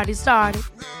dinner party started.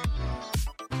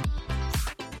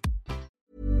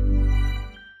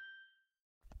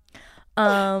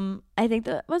 I think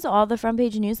that was all the front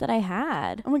page news that I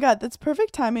had. Oh my God, that's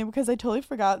perfect timing because I totally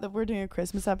forgot that we're doing a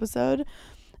Christmas episode.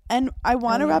 And I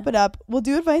want to wrap it up. We'll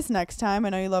do advice next time. I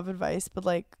know you love advice, but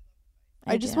like,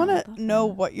 I just want to know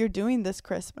what you're doing this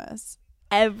Christmas.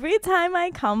 Every time I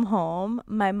come home,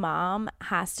 my mom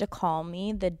has to call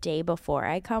me the day before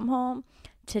I come home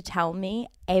to tell me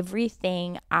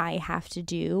everything I have to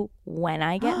do when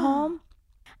I get home.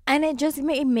 And it just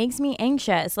it makes me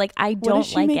anxious. Like, I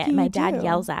don't like it. My dad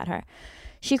yells at her.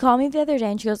 She called me the other day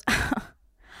and she goes,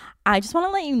 I just want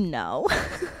to let you know.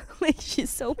 Like, she's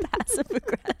so passive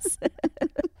aggressive.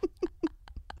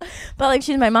 But like,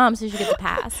 she's my mom, so she gets a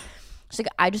pass. She's like,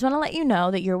 I just want to let you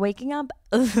know that you're waking up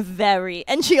very,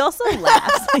 and she also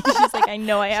laughs. Like, she's like, I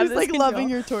know I have this control. Loving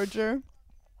your torture.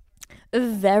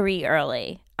 Very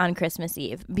early on Christmas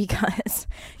Eve because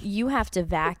you have to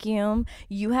vacuum.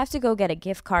 You have to go get a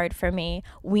gift card for me.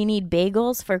 We need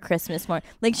bagels for Christmas morning.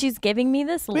 Like, she's giving me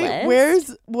this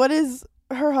list. What is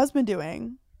her husband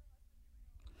doing?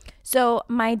 So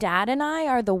my dad and I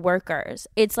are the workers.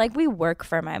 It's like we work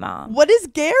for my mom. What is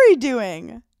Gary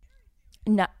doing?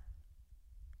 Nothing.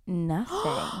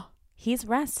 He's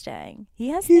resting. He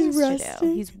has things to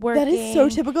do. He's working. That is so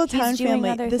typical Town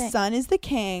family. The son is the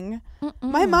king.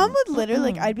 My mom would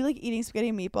literally, I'd be like eating spaghetti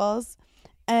and meatballs,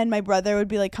 and my brother would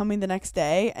be like coming the next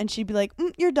day, and she'd be like,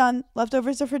 you're done.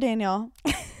 Leftovers are for Daniel.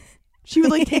 She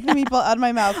would like take the meatball out of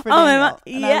my mouth for Daniel.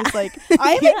 And I was like,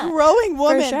 I am a growing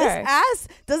woman. Sure. This ass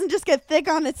doesn't just get thick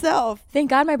on itself. Thank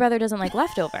God my brother doesn't like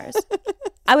leftovers.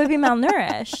 I would be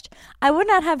malnourished. I would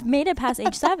not have made it past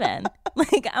age 7.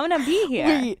 Like, I'm going to be here.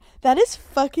 Wait, that is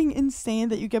fucking insane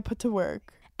that you get put to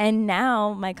work. And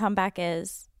now my comeback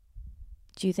is,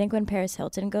 do you think when Paris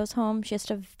Hilton goes home, she has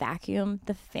to vacuum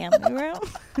the family room?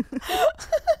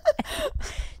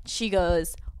 She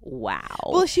goes, wow.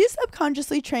 Well, she's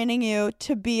subconsciously training you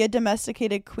to be a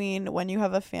domesticated queen when you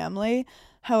have a family.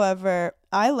 However,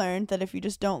 I learned that if you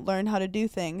just don't learn how to do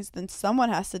things, then someone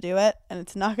has to do it, and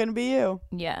it's not going to be you.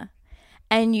 Yeah.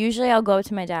 And usually I'll go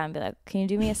to my dad and be like, can you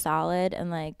do me a solid and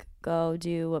like go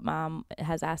do what mom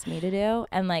has asked me to do?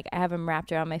 And like, I have him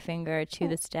wrapped around my finger to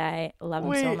this day. Love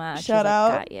him so much. Shout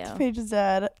out got you. to Paige's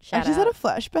dad. I just had a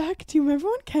flashback. Do you remember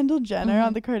when Kendall Jenner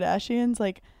on the Kardashians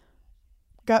like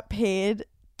got paid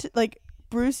to like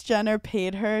Bruce Jenner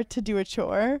paid her to do a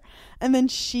chore, and then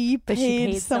she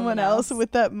paid someone else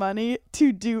with that money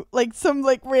to do like some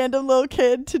like random little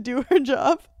kid to do her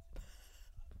job.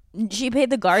 She paid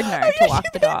the gardener to walk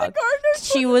the dog.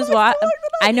 She was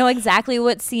I know exactly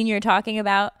what scene you're talking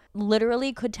about.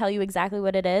 Literally could tell you exactly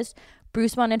what it is.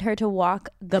 Bruce wanted her to walk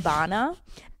Gabbana,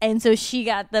 and so she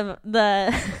got the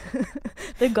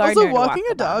the gardener. Also, walking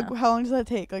to a dog, how long does that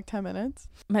take? Like 10 minutes?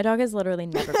 My dog has literally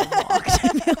never been walked. I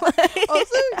feel like.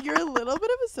 Also, you're a little bit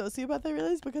of a sociopath, I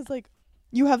realize, because like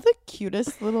you have the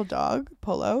cutest little dog,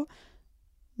 Polo,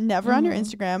 never on your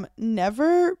Instagram,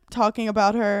 never talking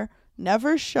about her,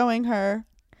 never showing her.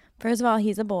 First of all,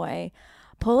 he's a boy.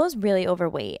 Polo's really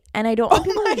overweight, and I don't want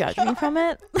people to judge me from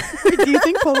it. Wait, do you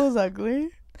think Polo's ugly?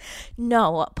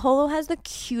 No, Polo has the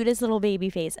cutest little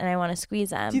baby face, and I want to squeeze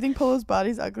him. Do you think Polo's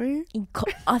body's ugly?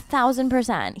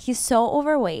 1,000%. He's so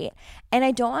overweight, and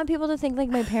I don't want people to think like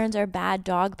my parents are bad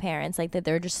dog parents, like that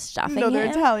they're just stuffing him. No,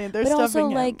 they're Italian. They're but stuffing also,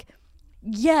 him. like,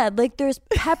 yeah, like there's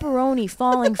pepperoni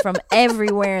falling from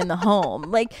everywhere in the home.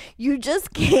 Like you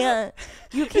just can't.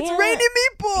 You can't. It's raining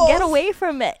meatballs. Get away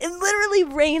from it. It literally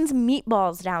rains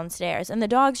meatballs downstairs, and the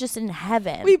dog's just in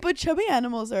heaven. Wait, but chubby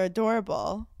animals are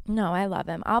adorable. No, I love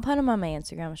him. I'll put him on my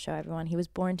Instagram to show everyone. He was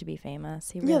born to be famous.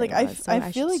 He really Yeah, like was, so I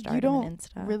feel should like start you him on don't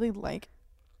Insta. really like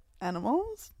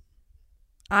animals.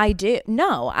 I do.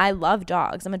 No, I love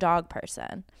dogs. I'm a dog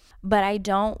person. But I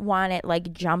don't want it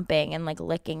like jumping and like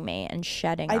licking me and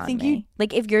shedding on me.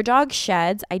 Like if your dog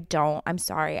sheds, I'm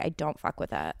sorry, I don't fuck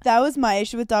with it. That was my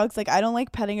issue with dogs. Like I don't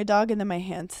like petting a dog and then my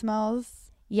hand smells.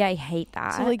 Yeah, I hate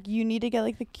that. So like you need to get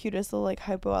like the cutest little like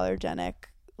hypoallergenic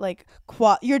like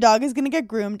your dog is gonna get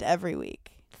groomed every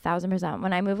week. 1,000%.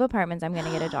 When I move apartments, I'm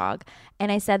gonna get a dog.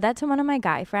 And I said that to one of my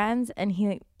guy friends, and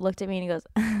he looked at me and he goes,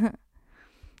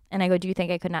 and I go, "Do you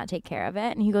think I could not take care of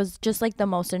it?" And he goes, "Just like the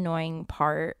most annoying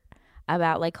part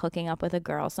about like hooking up with a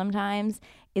girl sometimes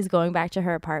is going back to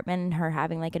her apartment and her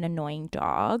having like an annoying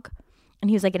dog."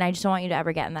 And he was like, "And I just don't want you to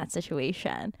ever get in that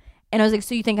situation." And I was like,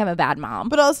 "So you think I'm a bad mom?"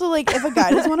 But also like if a guy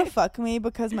doesn't want to fuck me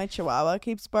because my chihuahua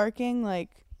keeps barking, like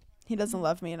he doesn't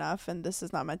love me enough and this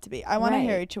is not meant to be. I want a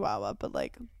hairy chihuahua, but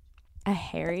like a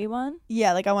hairy one?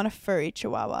 Yeah, like I want a furry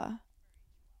chihuahua.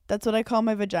 That's what I call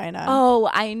my vagina. Oh,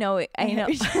 I know it. I know.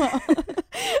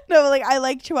 No, like I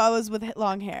like chihuahuas with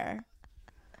long hair.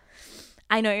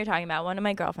 I know what you're talking about. One of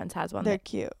my girlfriends has one. They're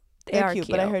cute. They're cute,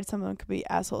 but I heard some of them could be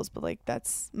assholes, but like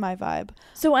that's my vibe.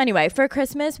 So anyway, for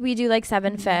Christmas we do like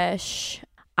 7 fish.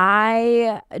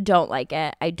 I don't like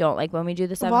it. I don't like when we do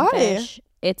the 7 fish.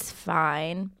 It's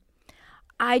fine.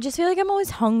 I just feel like I'm always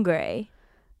hungry.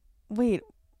 Wait,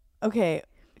 okay,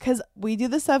 because we do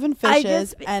the 7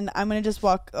 fishes, and I'm gonna just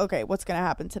walk. Okay, what's gonna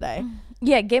happen today?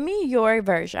 Yeah, give me your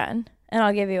version, and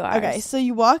I'll give you ours. Okay, so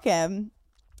you walk in,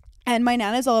 and my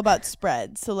nana is all about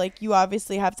spreads. So like, you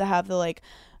obviously have to have the like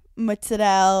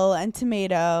mozzarella and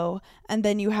tomato, and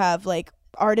then you have like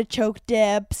artichoke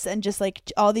dips and just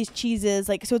like all these cheeses.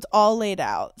 Like, so it's all laid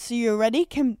out. So your already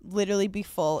can literally be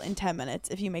full in 10 minutes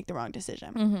if you make the wrong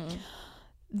decision. Mm-hmm.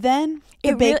 Then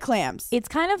the baked clams. It's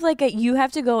kind of like you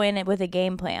have to go in it with a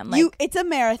game plan. Like It's a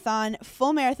marathon,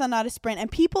 full marathon, not a sprint.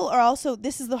 And people are also,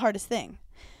 this is the hardest thing.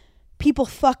 People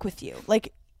fuck with you.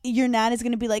 Like your nan is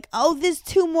going to be like, "Oh, there's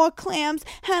 2 more clams.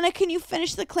 Hannah, can you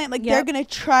finish the clam?" Like they're going to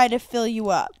try to fill you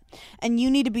up. And you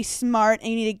need to be smart and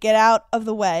you need to get out of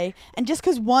the way. And just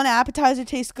because one appetizer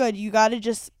tastes good, you got to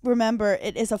just remember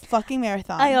it is a fucking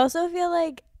marathon. I also feel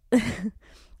like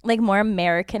like more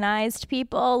Americanized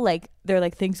people, like they're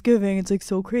like, Thanksgiving, it's like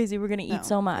so crazy, we're gonna eat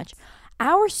so much.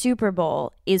 Our Super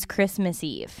Bowl is Christmas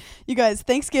Eve. You guys,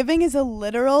 Thanksgiving is a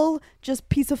literal just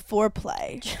piece of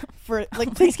foreplay. For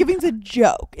like Thanksgiving's a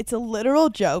joke. It's a literal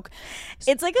joke.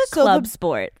 It's like a club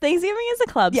sport. Thanksgiving is a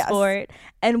club sport,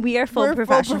 and we're full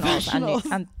professionals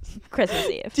on Christmas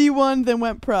Eve. D1 then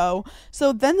went pro.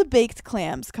 So then the baked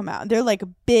clams come out. They're like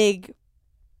big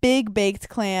baked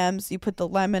clams. You put the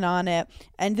lemon on it,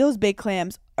 and those baked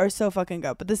clams are so fucking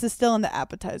good. But this is still in the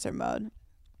appetizer mode.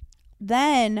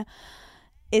 Then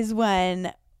is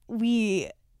when we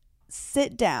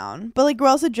sit down, but like we're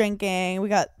also drinking. We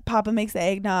got Papa makes the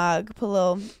eggnog,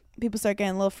 people start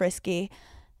getting a little frisky,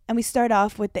 and we start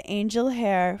off with the angel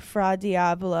hair Fra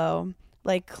Diavolo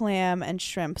like clam and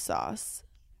shrimp sauce,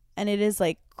 and it is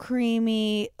like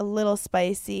creamy, a little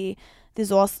spicy.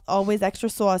 There's also always extra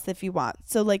sauce if you want.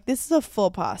 So like this is a full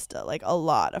pasta, like a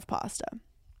lot of pasta.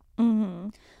 Mm-hmm.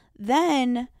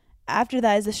 Then after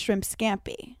that is a shrimp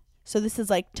scampi. So this is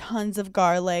like tons of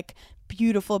garlic,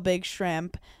 beautiful big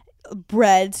shrimp,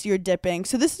 breads you're dipping.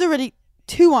 So this is already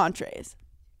 2 entrees.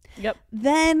 Yep.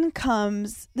 Then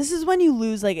comes, this is when you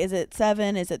lose, like, is it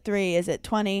 7? Is it 3? Is it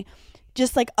 20?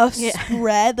 just like a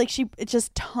spread. Like it's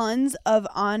just tons of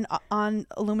on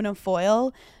aluminum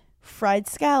foil, fried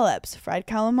scallops, fried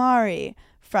calamari,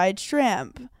 fried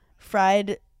shrimp,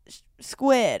 fried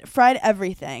squid, fried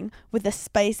everything with a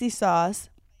spicy sauce.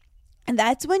 And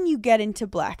that's when you get into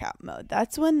blackout mode.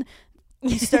 That's when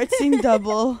you start seeing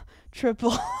double,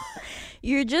 triple.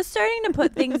 You're just starting to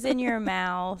put things in your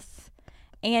mouth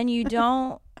and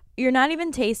you're not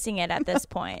even tasting it at this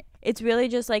point. It's really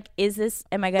just like,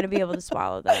 am I going to be able to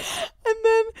swallow this?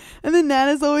 And then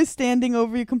Nana's always standing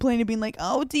over you complaining, being like,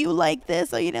 oh, do you like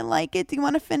this? Oh, you didn't like it? Do you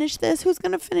want to finish this? Who's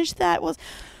going to finish that? Well,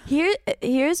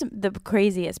 here's the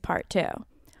craziest part too.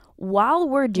 While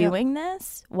we're doing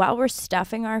this, while we're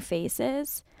stuffing our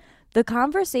faces, the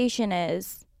conversation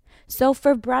is, so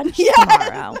for brunch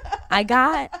tomorrow, I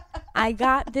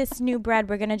got this new bread.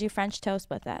 We're gonna do French toast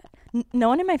with it. No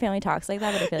one in my family talks like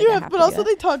that, but I feel like I have but to also do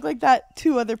they it. talk like that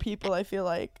to other people, I feel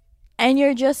like. And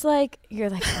you're like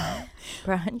what?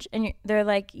 Brunch, and they're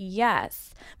like,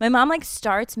 yes. My mom like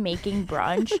starts making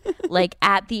brunch like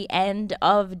at the end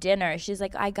of dinner. She's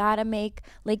like, I gotta make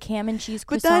like ham and cheese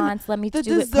croissants. Let me do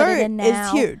it. Put it in now.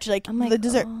 Is huge. Like the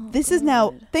dessert. This is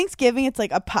now Thanksgiving. It's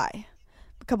like a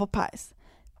couple pies.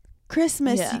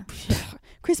 Christmas,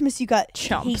 Christmas, you got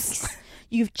chumps. Cakes.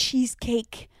 You have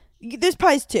cheesecake. There's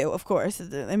pies too, of course.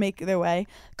 They make their way.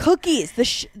 Cookies, the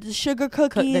sugar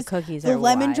cookies, the cookies, the are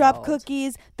lemon wild. drop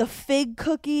cookies, the fig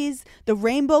cookies, the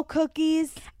rainbow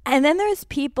cookies. And then there's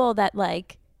people that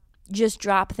like just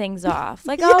drop things off.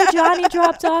 Like, oh, Johnny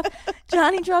drops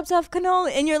off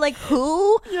cannoli. And you're like,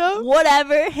 who? Yeah.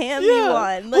 Whatever, hand me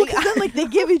one. Well, Like, 'cause then like they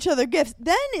give each other gifts.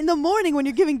 Then in the morning when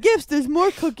you're giving gifts, there's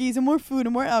more cookies and more food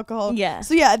and more alcohol. Yeah.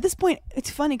 So yeah, at this point, it's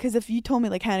funny because if you told me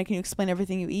like, Hannah, can you explain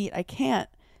everything you eat? I can't,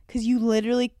 because you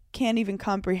literally can't even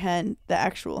comprehend the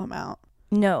actual amount.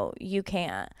 no, you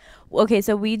can't. Okay,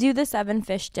 so we do the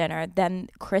 7-fish dinner. Then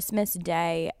Christmas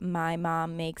Day, my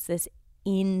mom makes this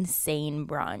insane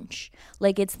brunch.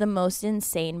 Like, it's the most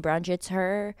insane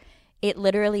brunch. It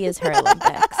literally is her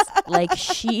Olympics. Like,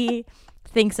 she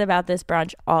thinks about this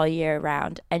brunch all year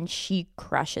round and she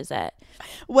crushes it.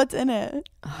 What's in it?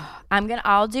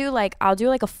 I'll do like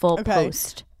a full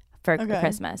post for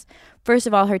Christmas. First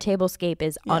of all, her tablescape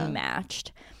is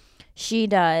unmatched. She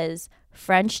does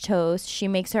French toast. She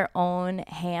makes her own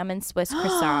ham and Swiss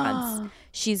croissants.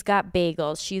 She's got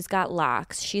bagels. She's got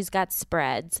lox. She's got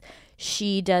spreads.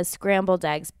 She does scrambled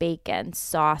eggs, bacon,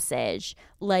 sausage,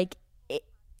 like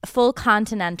full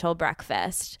continental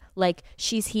breakfast. Like,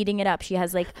 she's heating it up. She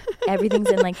has like everything's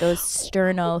in like those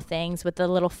sterno things with the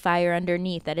little fire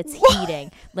underneath that it's heating.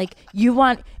 Like, do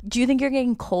you think you're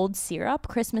getting cold syrup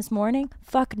Christmas morning?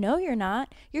 Fuck no, you're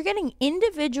not. You're getting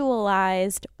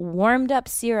individualized, warmed up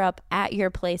syrup at your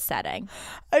place setting.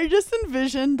 I just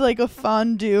envisioned like a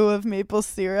fondue of maple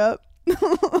syrup. Like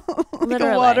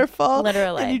Literally. a waterfall.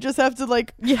 Literally. And you just have to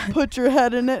like put your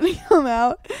head in it and come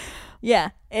out.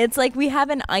 Yeah. It's like we have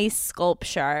an ice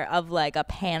sculpture of like a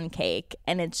pancake,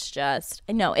 and it's just,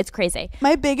 no, it's crazy.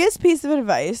 My biggest piece of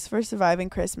advice for surviving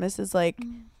Christmas is like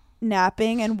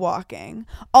napping and walking.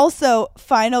 Also,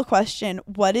 final question,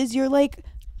 what is your like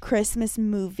Christmas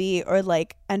movie or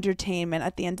like entertainment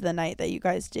at the end of the night that you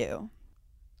guys do?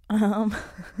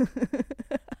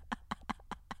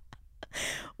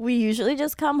 We usually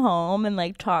just come home and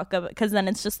like talk about, because then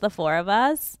it's just the four of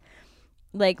us,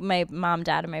 like my mom,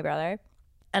 dad, and my brother.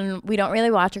 And we don't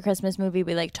really watch a Christmas movie.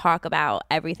 We like talk about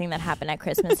everything that happened at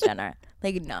Christmas dinner.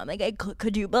 Like, no, like,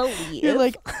 could you believe? You're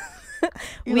like,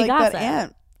 we got that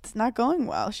aunt. It's not going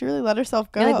well. She really let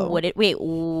herself go. You're like,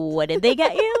 what did they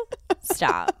get you?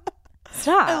 Stop.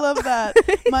 I love that.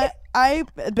 I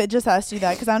just asked you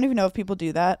that because I don't even know if people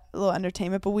do that, a little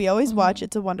entertainment, but we always watch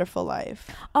It's a Wonderful Life.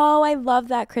 Oh, I love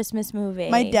that Christmas movie.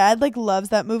 My dad like loves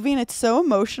that movie, and it's so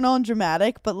emotional and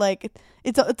dramatic, but like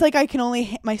it's like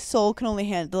my soul can only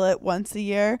handle it once a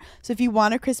year. So if you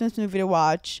want a Christmas movie to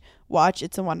watch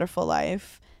It's a Wonderful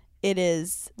Life.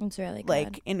 It's really good.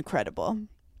 Like incredible.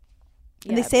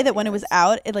 And they say that when it was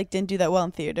out, it like didn't do that well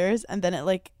in theaters, and then it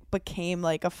like became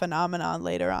like a phenomenon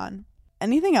later on.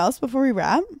 Anything else before we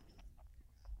wrap?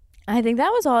 I think that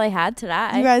was all I had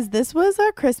today. You guys, this was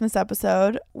our Christmas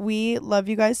episode. We love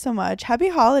you guys so much. Happy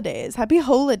holidays. Happy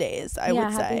holidays, I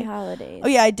would say. Happy holidays. Oh,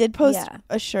 yeah, I did post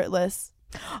a shirtless.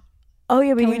 Oh,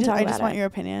 yeah, we didn't talk about it. I just want your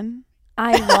opinion.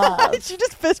 I love. She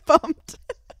just fist bumped.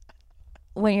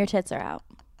 When your tits are out.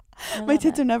 My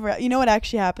tits are never out. You know what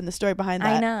actually happened? The story behind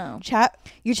that. I know.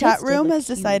 Your chat room has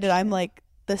decided I'm like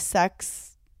the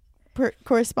sex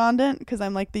correspondent because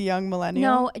I'm like the young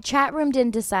millennial. No, chat room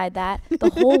didn't decide that. The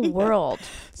whole world.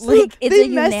 So Like, it's they a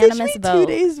unanimous messaged me vote. 2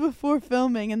 days before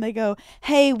filming, and they go,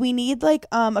 "Hey, we need like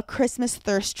a Christmas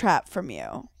thirst trap from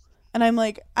you." And I'm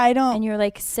like, I don't. And you're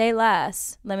like, say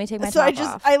less. Let me take my So top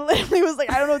off. I literally was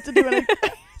like, I don't know what to do. And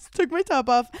I just took my top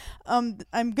off. I'm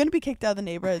gonna be kicked out of the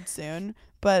neighborhood soon,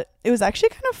 but it was actually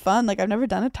kind of fun. Like I've never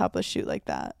done a topless shoot like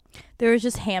that. There was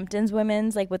just Hamptons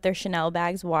women's like with their Chanel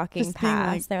bags walking Just being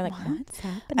past. like, They're like, "What?" what's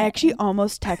happening? I actually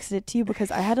almost texted it to you because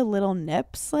I had a little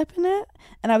nip slip in it,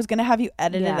 and I was gonna have you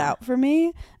edit it Yeah. out for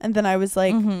me. And then I was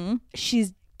like, Mhm.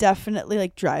 she's definitely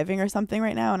like driving or something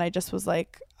right now, and I just was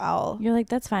like, You're like,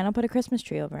 that's fine. I'll put a Christmas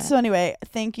tree over it. So anyway,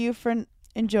 thank you for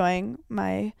enjoying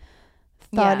my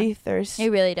thoughty thirst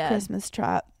It really did. Christmas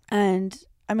trap, and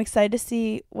I'm excited to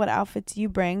see what outfits you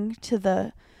bring to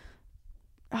the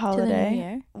holiday. To the new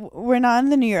year. We're not in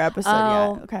the New Year episode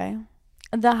Oh. yet. Okay.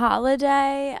 The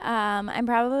holiday, I'm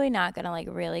probably not gonna like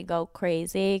really go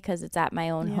crazy because it's at my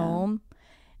own Yeah. home,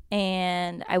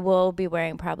 and I will be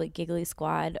wearing probably Giggly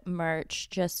Squad merch.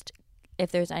 Just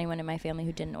if there's anyone in my family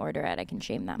who didn't order it, I can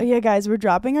shame them. Oh, yeah, guys, we're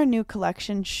dropping our new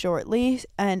collection shortly,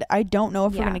 and I don't know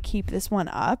if we're Yeah. gonna keep this one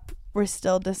up. We're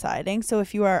still deciding. So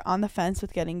if you are on the fence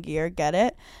with getting gear, get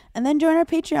it, and then join our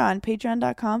Patreon,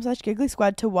 patreon.com/Giggly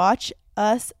Squad, to watch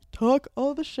us talk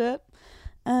all the shit.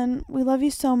 And we love you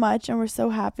so much, and we're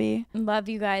so happy. Love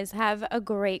you guys. Have a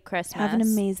great Christmas. Have an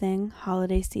amazing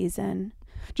holiday season.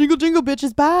 Jingle, jingle,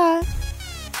 bitches. Bye.